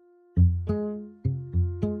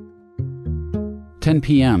 10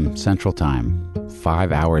 p.m. Central Time,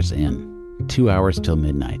 5 hours in, 2 hours till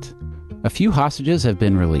midnight. A few hostages have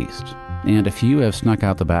been released, and a few have snuck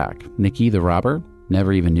out the back. Nikki, the robber,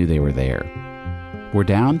 never even knew they were there. We're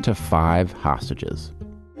down to 5 hostages.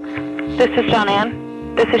 This is Sean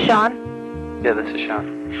Ann. This is Sean. Yeah, this is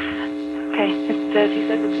Sean. Okay, he says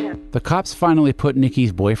it's him. The cops finally put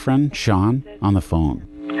Nikki's boyfriend, Sean, on the phone.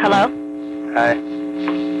 Hello? Hi.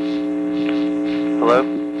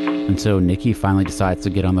 Hello? And so Nikki finally decides to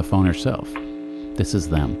get on the phone herself. This is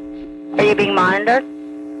them. Are you being monitored?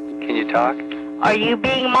 Can you talk? Are you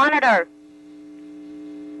being monitored?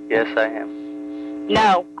 Yes, I am.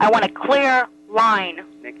 No, I want a clear line.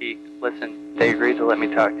 Nikki, listen. They agreed to let me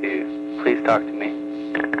talk to you. Please talk to me.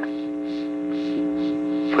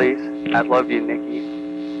 Please. I love you,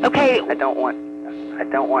 Nikki. Okay. I don't want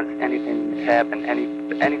anything to happen,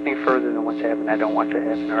 anything further than what's happened. I don't want to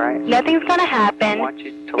happen, all right? Nothing's going to happen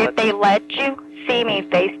if they let you see me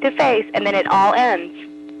face to face, and then it all ends.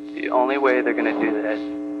 The only way they're going to do that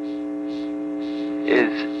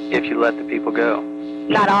is if you let the people go.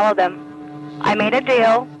 Not all of them. I made a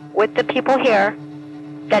deal with the people here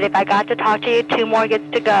that if I got to talk to you, 2 more gets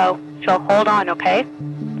to go. So hold on, okay?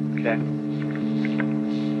 Okay.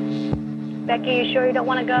 Becky, you sure you don't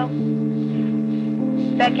want to go?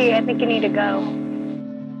 Becky, I think you need to go.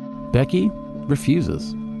 Becky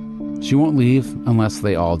refuses. She won't leave unless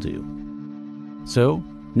they all do. So,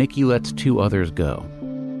 Nikki lets 2 others go.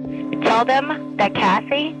 Tell them that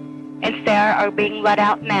Kathy and Sarah are being let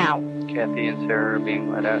out now. Kathy and Sarah are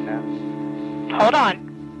being let out now. Hold on.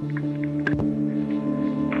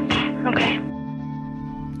 Okay.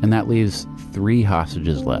 And that leaves 3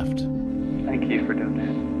 hostages left. Thank you for doing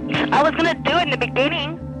that. I was going to do it in the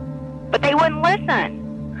beginning, but they wouldn't listen.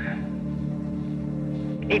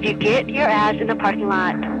 If you get your ass in the parking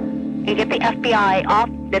lot and get the FBI off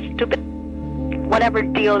this stupid whatever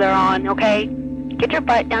deal they're on, okay? Get your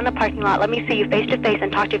butt down the parking lot. Let me see you face to face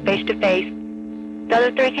and talk to you face to face. The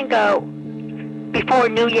other 3 can go before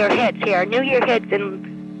New Year hits here. New Year hits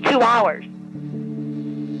in 2 hours.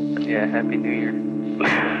 Yeah, Happy New Year.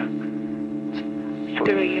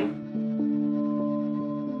 Screw you.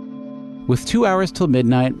 With 2 hours till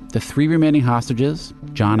midnight, the 3 remaining hostages,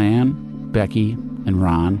 John Ann, Becky, and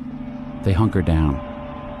Ron, they hunker down.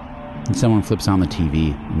 And someone flips on the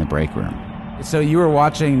TV in the break room. So you were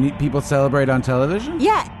watching people celebrate on television?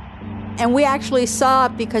 Yeah. And we actually saw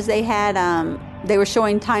it because they had, they were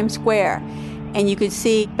showing Times Square. And you could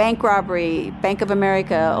see bank robbery, Bank of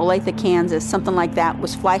America, Olathe, Kansas, something like that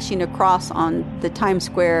was flashing across on the Times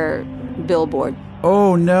Square billboard.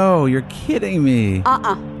 Oh no, you're kidding me.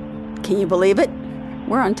 Can you believe it?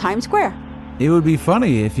 We're on Times Square. It would be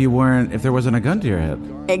funny if there wasn't a gun to your head.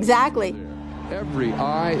 Exactly. Every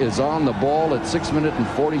eye is on the ball at 6 minutes and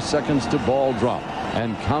 40 seconds to ball drop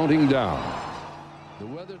and counting down.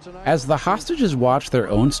 As the hostages watch their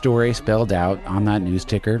own story spelled out on that news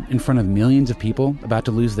ticker in front of millions of people about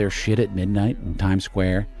to lose their shit at midnight in Times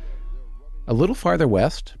Square, a little farther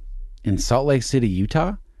west, in Salt Lake City,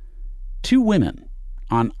 Utah, 2 women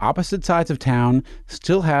on opposite sides of town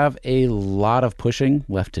still have a lot of pushing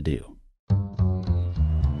left to do.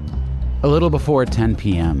 A little before 10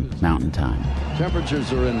 p.m. Mountain Time.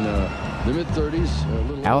 Temperatures are in the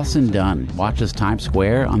mid-30s. Allison Dunn watches Times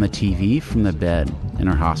Square on the TV from the bed in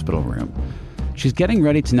her hospital room. She's getting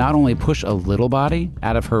ready to not only push a little body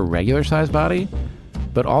out of her regular-sized body,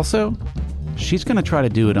 but also she's going to try to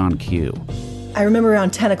do it on cue. I remember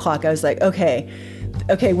around 10 o'clock, I was like, okay,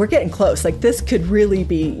 we're getting close. Like, this could really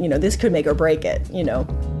be, this could make or break it,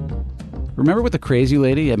 Remember what the crazy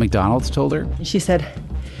lady at McDonald's told her? She said,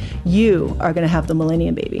 you are going to have the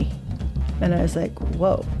millennium baby. And I was like,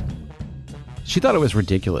 whoa. She thought it was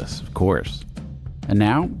ridiculous, of course. And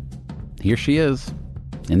now, here she is,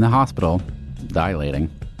 in the hospital,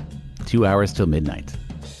 dilating. 2 hours till midnight.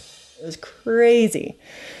 It was crazy.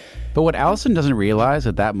 But what Allison doesn't realize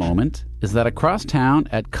at that moment is that across town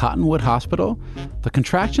at Cottonwood Hospital, the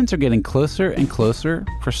contractions are getting closer and closer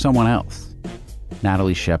for someone else.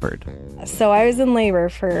 Natalie Shepard. So I was in labor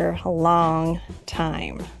for a long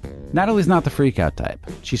time. Natalie's not the freak-out type.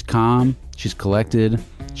 She's calm, she's collected,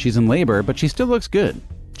 she's in labor, but she still looks good.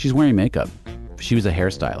 She's wearing makeup. She was a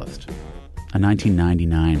hairstylist, a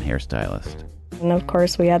 1999 hairstylist. And of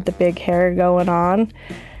course, we had the big hair going on,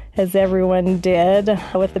 as everyone did,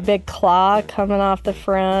 with the big claw coming off the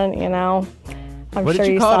front, you know. What did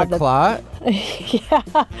you call it, a claw? Yeah.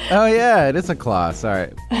 Oh, yeah, it is a claw.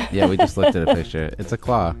 Sorry. Yeah, we just looked at a picture. It's a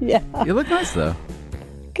claw. Yeah. You look nice, though.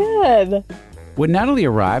 Good. When Natalie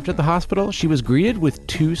arrived at the hospital, she was greeted with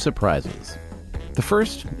two surprises. The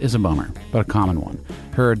first is a bummer, but a common one.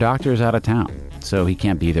 Her doctor's out of town, so he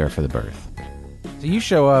can't be there for the birth. So you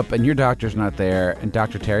show up, and your doctor's not there, and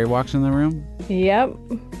Dr. Terry walks in the room? Yep.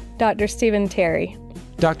 Dr. Stephen Terry.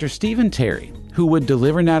 Dr. Stephen Terry, who would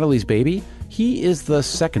deliver Natalie's baby, he is the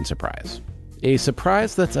second surprise. A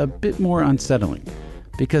surprise that's a bit more unsettling,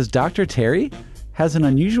 because Dr. Terry has an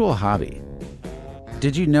unusual hobby.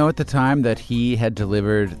 Did you know at the time that he had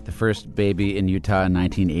delivered the first baby in Utah in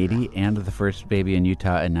 1980 and the first baby in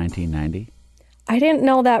Utah in 1990? I didn't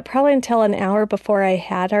know that probably until an hour before I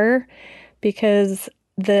had her, because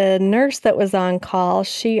the nurse that was on call,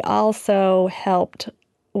 she also helped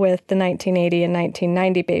with the 1980 and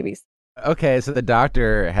 1990 babies. Okay, so the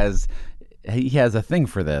doctor has a thing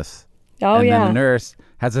for this. Oh, and yeah. And then the nurse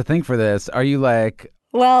has a thing for this. Are you like...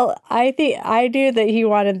 Well, I knew that he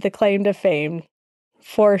wanted the claim to fame,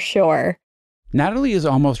 for sure. Natalie is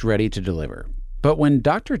almost ready to deliver. But when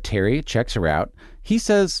Dr. Terry checks her out, he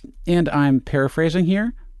says, and I'm paraphrasing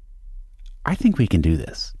here, I think we can do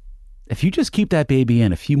this. If you just keep that baby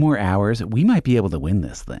in a few more hours, we might be able to win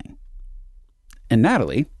this thing. And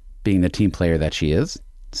Natalie, being the team player that she is,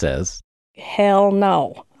 says, Hell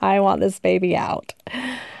no. I want this baby out.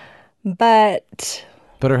 But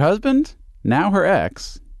her husband, now her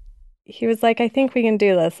ex, he was like, I think we can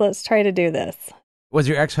do this. Let's try to do this. Was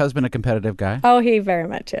your ex-husband a competitive guy? Oh, he very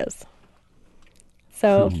much is.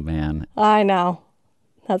 So, oh, man. I know.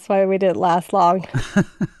 That's why we didn't last long.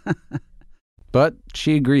 But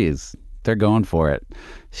she agrees. They're going for it.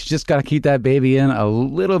 She's just got to keep that baby in a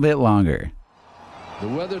little bit longer. The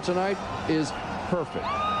weather tonight is perfect.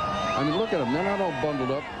 I mean, look at them. They're not all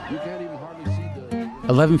bundled up. You can't even hardly see the...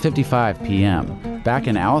 11:55 p.m., back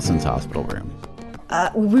in Allison's hospital room.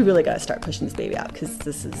 We really got to start pushing this baby out because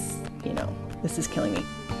this is killing me.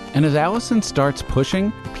 And as Allison starts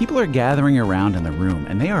pushing, people are gathering around in the room,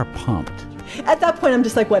 and they are pumped. At that point, I'm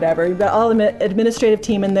just like, whatever. You've got all the administrative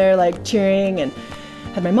team in there, like, cheering, and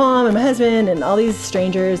had my mom and my husband and all these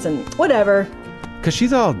strangers and whatever. Because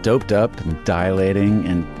she's all doped up and dilating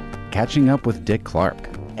and catching up with Dick Clark.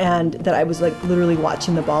 And that I was, like, literally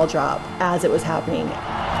watching the ball drop as it was happening.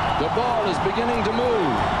 The ball is beginning to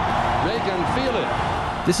move. They can feel it.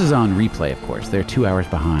 This is on replay, of course. They're 2 hours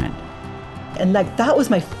behind. And, like, that was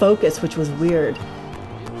my focus, which was weird.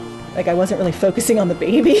 Like, I wasn't really focusing on the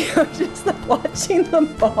baby. I was just, like, watching the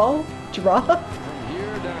ball drop.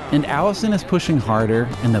 And Allison is pushing harder,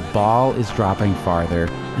 and the ball is dropping farther,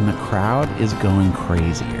 and the crowd is going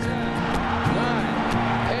crazier.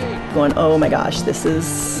 Going, oh my gosh, this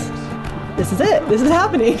is it. This is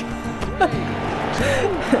happening.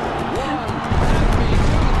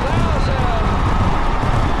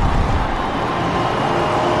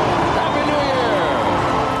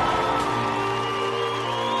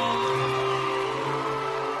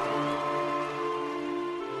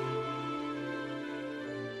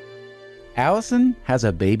 Allison has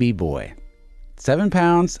a baby boy, 7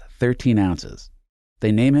 pounds, 13 ounces.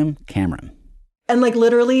 They name him Cameron. And like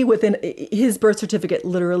literally within his birth certificate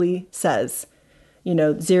literally says,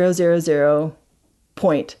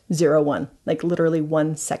 000.01, like literally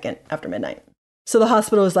 1 second after midnight. So the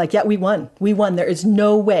hospital was like, yeah, we won. We won. There is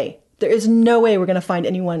no way we're going to find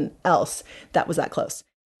anyone else that was that close.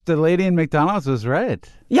 The lady in McDonald's was right.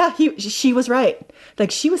 Yeah, she was right.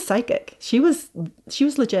 Like she was psychic. She was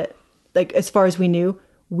legit. Like, as far as we knew,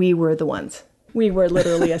 we were the ones. We were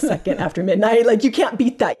literally a second after midnight. Like, you can't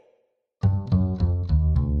beat that.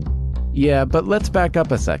 Yeah, but let's back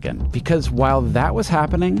up a second. Because while that was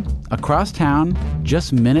happening, across town,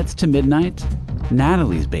 just minutes to midnight,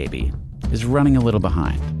 Natalie's baby is running a little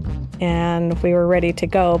behind. And we were ready to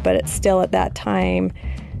go, but it's still at that time,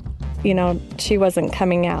 she wasn't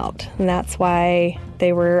coming out. And that's why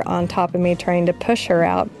they were on top of me trying to push her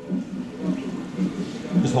out.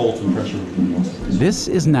 Just hold some pressure. This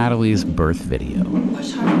is Natalie's birth video.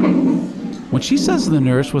 When she says the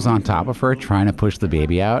nurse was on top of her trying to push the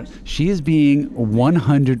baby out, she is being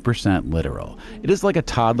 100% literal. It is like a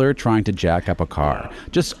toddler trying to jack up a car.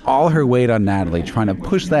 Just all her weight on Natalie trying to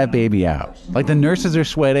push that baby out. Like the nurses are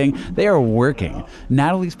sweating, they are working.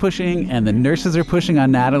 Natalie's pushing and the nurses are pushing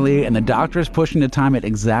on Natalie and the doctor is pushing to time it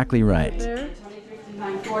exactly right.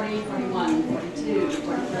 29, 40, 41, 42,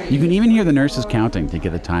 43. You can even hear the nurses counting to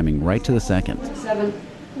get the timing right to the second. 7,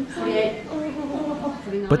 48,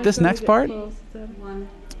 49. But this next part,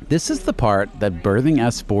 this is the part that birthing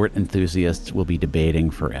S sport enthusiasts will be debating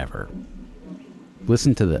forever.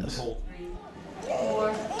 Listen to this.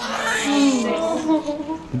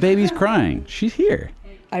 The baby's crying. She's here.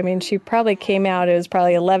 I mean, she probably came out, it was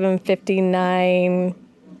probably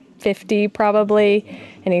 11:59:50 probably,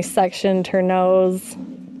 and he suctioned her nose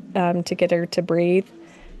to get her to breathe.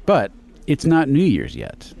 But it's not New Year's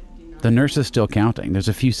yet. The nurse is still counting. There's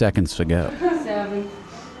a few seconds to go. 7,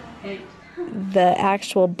 8. The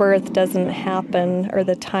actual birth doesn't happen, or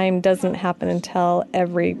the time doesn't happen until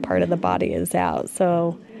every part of the body is out.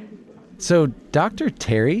 So Dr.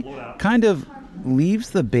 Terry kind of leaves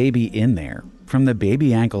the baby in there from the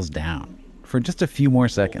baby ankles down for just a few more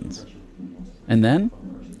seconds. And then,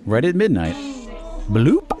 right at midnight,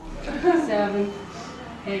 bloop. 7,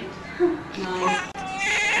 8, 9.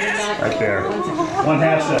 Right there.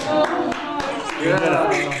 1/2 second.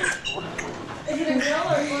 Is it a girl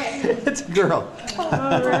or a boy? It's a girl. All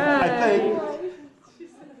right. I think.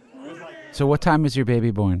 So what time is your baby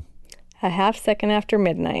born? a half second after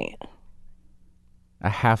midnight. A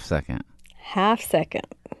half second. Half second.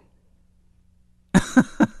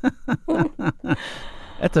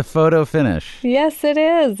 That's a photo finish. Yes, it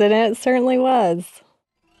is, and it certainly was.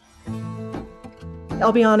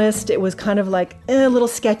 I'll be honest, it was kind of like a little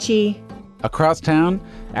sketchy. Across town,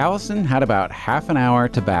 Allison had about half an hour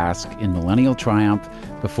to bask in millennial triumph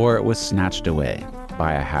before it was snatched away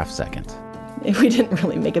by a half second. We didn't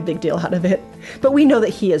really make a big deal out of it. But we know that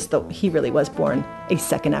he really was born a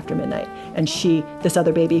second after midnight. And this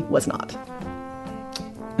other baby, was not.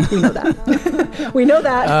 We know that. We know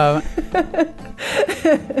that.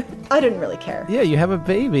 I didn't really care. Yeah, you have a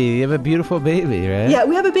baby. You have a beautiful baby, right? Yeah,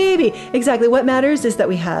 we have a baby. Exactly. What matters is that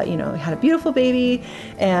we had a beautiful baby,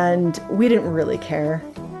 and we didn't really care.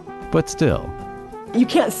 But still. You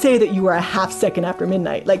can't say that you were a half second after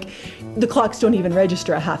midnight. Like, the clocks don't even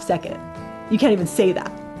register a half second. You can't even say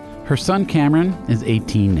that. Her son Cameron is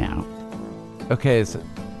 18 now. Okay, is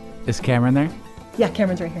Cameron there? Yeah,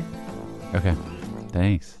 Cameron's right here. Okay,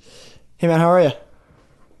 thanks. Hey man, how are you?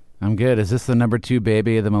 I'm good. Is this the number 2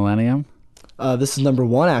 baby of the millennium? This is number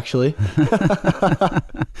 1, actually.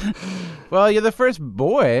 Well, you're the first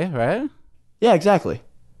boy, right? Yeah, exactly.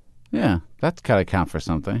 Yeah, that's gotta count for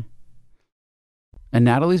something. And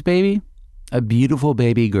Natalie's baby? A beautiful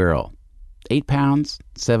baby girl. 8 pounds,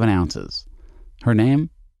 7 ounces. Her name?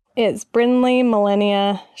 It's Brindley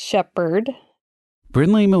Millennia Shepherd.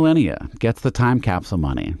 Brindley Millennia gets the time capsule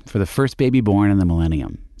money for the first baby born in the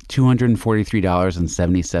millennium,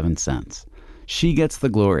 $243.77. She gets the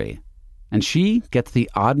glory, and she gets the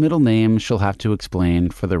odd middle name she'll have to explain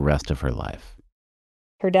for the rest of her life.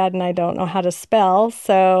 Her dad and I don't know how to spell,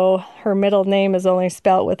 so her middle name is only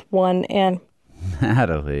spelled with one N.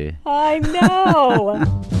 Natalie. I know!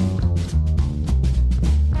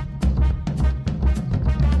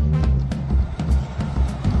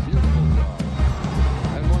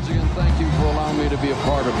 Me to be a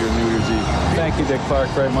part of your New Year's Eve. Thank you, Dick Clark,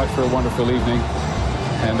 very much for a wonderful evening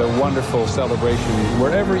and a wonderful celebration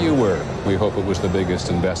wherever you were. We hope it was the biggest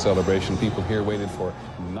and best celebration. People here waited for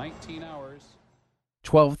 19 hours.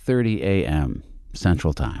 12:30 a.m.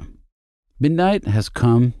 Central Time. Midnight has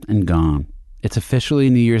come and gone. It's officially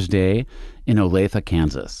New Year's Day in Olathe,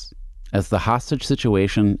 Kansas, as the hostage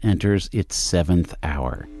situation enters its 7th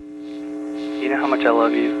hour. You know how much I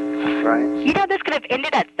love you, right? You know this could have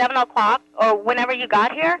ended at 7 o'clock or whenever you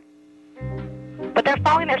got here? But they're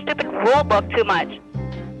following their stupid rule book too much.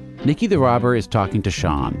 Nikki the robber is talking to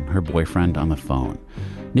Sean, her boyfriend, on the phone.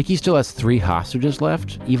 Nikki still has 3 hostages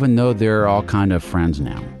left, even though they're all kind of friends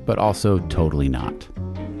now, but also totally not.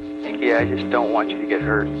 Nikki, I just don't want you to get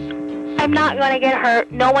hurt. I'm not going to get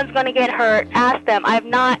hurt. No one's going to get hurt. Ask them. I've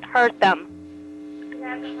not hurt them. You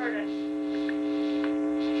haven't hurt us.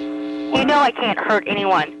 You know I can't hurt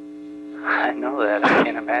anyone. I know that. I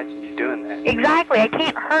can't imagine you doing that. Exactly. I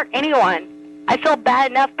can't hurt anyone. I feel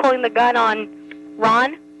bad enough pulling the gun on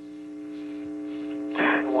Ron.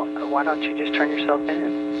 Why don't you just turn yourself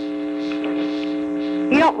in?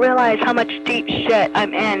 You don't realize how much deep shit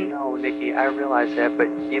I'm in. No, Nikki, I realize that, but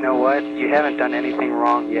you know what? You haven't done anything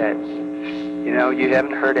wrong yet. You know, you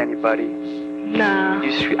haven't hurt anybody. No.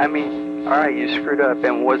 All right, you screwed up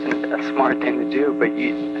and wasn't a smart thing to do, but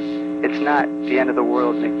it's not the end of the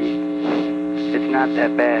world, Nikki. It's not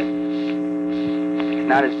that bad. It's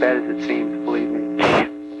not as bad as it seems, believe me.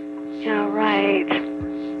 Yeah, right.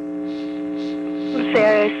 I'm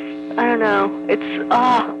serious. I don't know.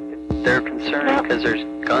 They're concerned because there's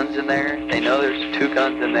guns in there. They know there's 2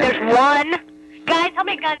 guns in there. There's one. Guys, how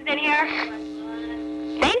many guns in here?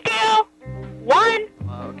 Thank you. One.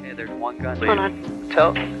 Okay, there's one gun. Hold on.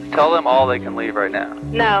 Tell them all they can leave right now.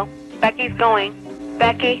 No. Becky's going.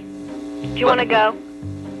 Becky, do you want to go?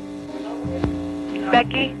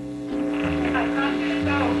 Becky?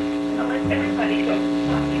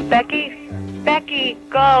 Becky,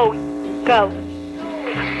 go. Go.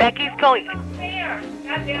 Becky's going.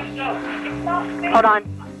 Hold on.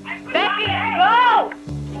 Becky, go!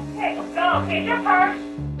 Okay, go. Here's your purse.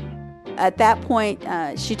 At that point,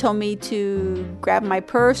 she told me to grab my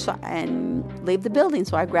purse and leave the building,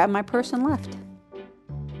 so I grabbed my purse and left.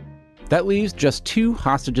 That leaves just 2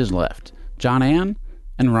 hostages left, John Ann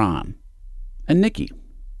and Ron. And Nikki,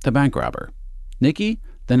 the bank robber. Nikki,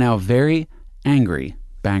 the now very angry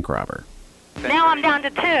bank robber. Now I'm down to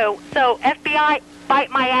 2, so FBI,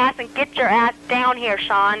 bite my ass and get your ass down here,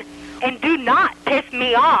 Sean. And do not piss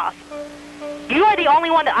me off. You are the only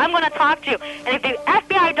one that I'm going to talk to. And if the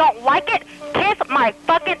FBI don't like it, kiss my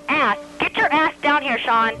fucking ass. Get your ass down here,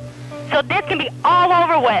 Sean. So this can be all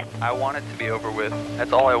over with. I want it to be over with.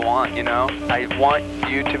 That's all I want, you know? I want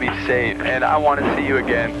you to be safe, and I want to see you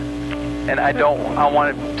again. And I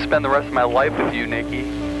want to spend the rest of my life with you, Nikki.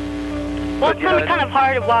 Well, it's going to be kind of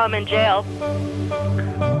hard while I'm in jail.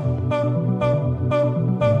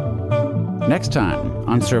 Next time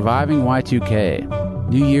on Surviving Y2K,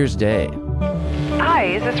 New Year's Day. Hi,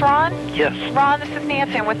 is this Ron? Yes. Ron, this is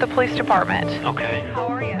Nancy. I'm with the police department. Okay. How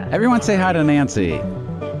are you? Everyone say hi to Nancy.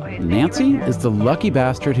 Nancy is the lucky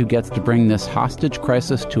bastard who gets to bring this hostage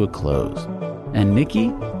crisis to a close. And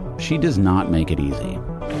Nikki, she does not make it easy.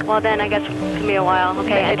 Well, then I guess it's going to be a while.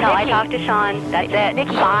 Okay, until I talk to Sean. That's it.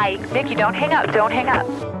 Nikki, bye. Nikki, don't hang up. Don't hang up.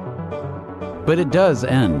 But it does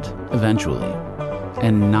end, eventually.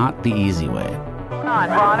 And not the easy way.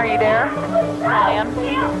 Ron, are you there?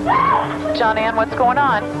 John Ann, what's going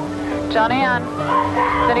on? John Ann,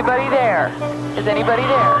 is anybody there? Is anybody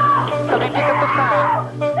there? Somebody pick up the phone.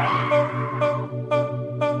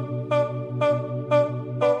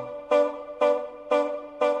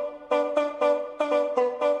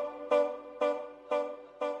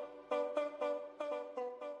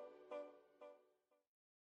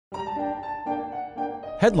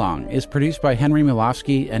 Headlong is produced by Henry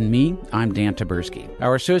Milofsky and me. I'm Dan Taberski.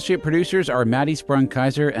 Our associate producers are Maddie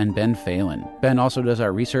Sprung-Kaiser and Ben Phelan. Ben also does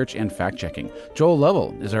our research and fact-checking. Joel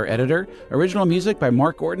Lovell is our editor. Original music by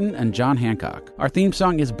Mark Gordon and John Hancock. Our theme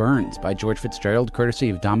song is Burns by George Fitzgerald,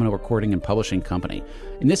 courtesy of Domino Recording and Publishing Company.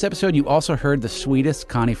 In this episode, you also heard the sweetest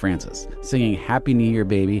Connie Francis singing Happy New Year,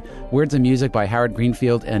 Baby. Words and music by Howard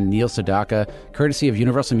Greenfield and Neil Sedaka, courtesy of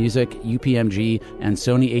Universal Music, UPMG, and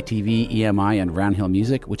Sony ATV, EMI, and Roundhill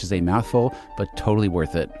Music, which is a mouthful, but totally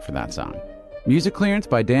worth it for that song. Music clearance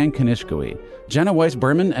by Dan Kanishkowi. Jenna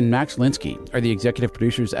Weiss-Berman and Max Linsky are the executive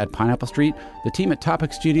producers at Pineapple Street. The team at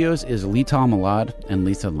Topic Studios is Lital Malad and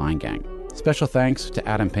Lisa Leingang. Special thanks to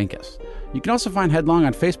Adam Pincus. You can also find Headlong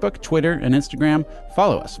on Facebook, Twitter, and Instagram.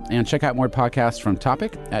 Follow us and check out more podcasts from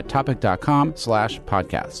Topic at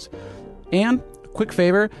topic.com/podcasts. And quick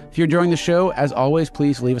favor, if you're enjoying the show, as always,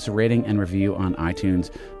 please leave us a rating and review on iTunes.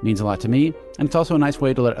 It means a lot to me, and it's also a nice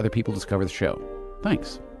way to let other people discover the show.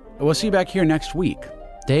 Thanks. We'll see you back here next week,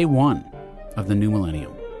 day 1 of the new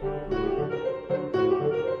millennium.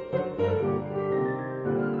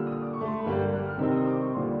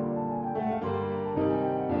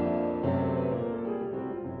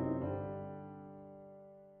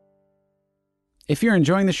 If you're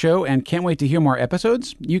enjoying the show and can't wait to hear more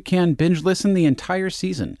episodes, you can binge listen the entire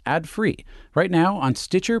season, ad-free, right now on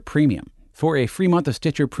Stitcher Premium. For a free month of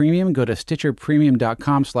Stitcher Premium, go to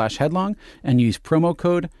stitcherpremium.com/headlong and use promo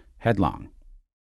code HEADLONG.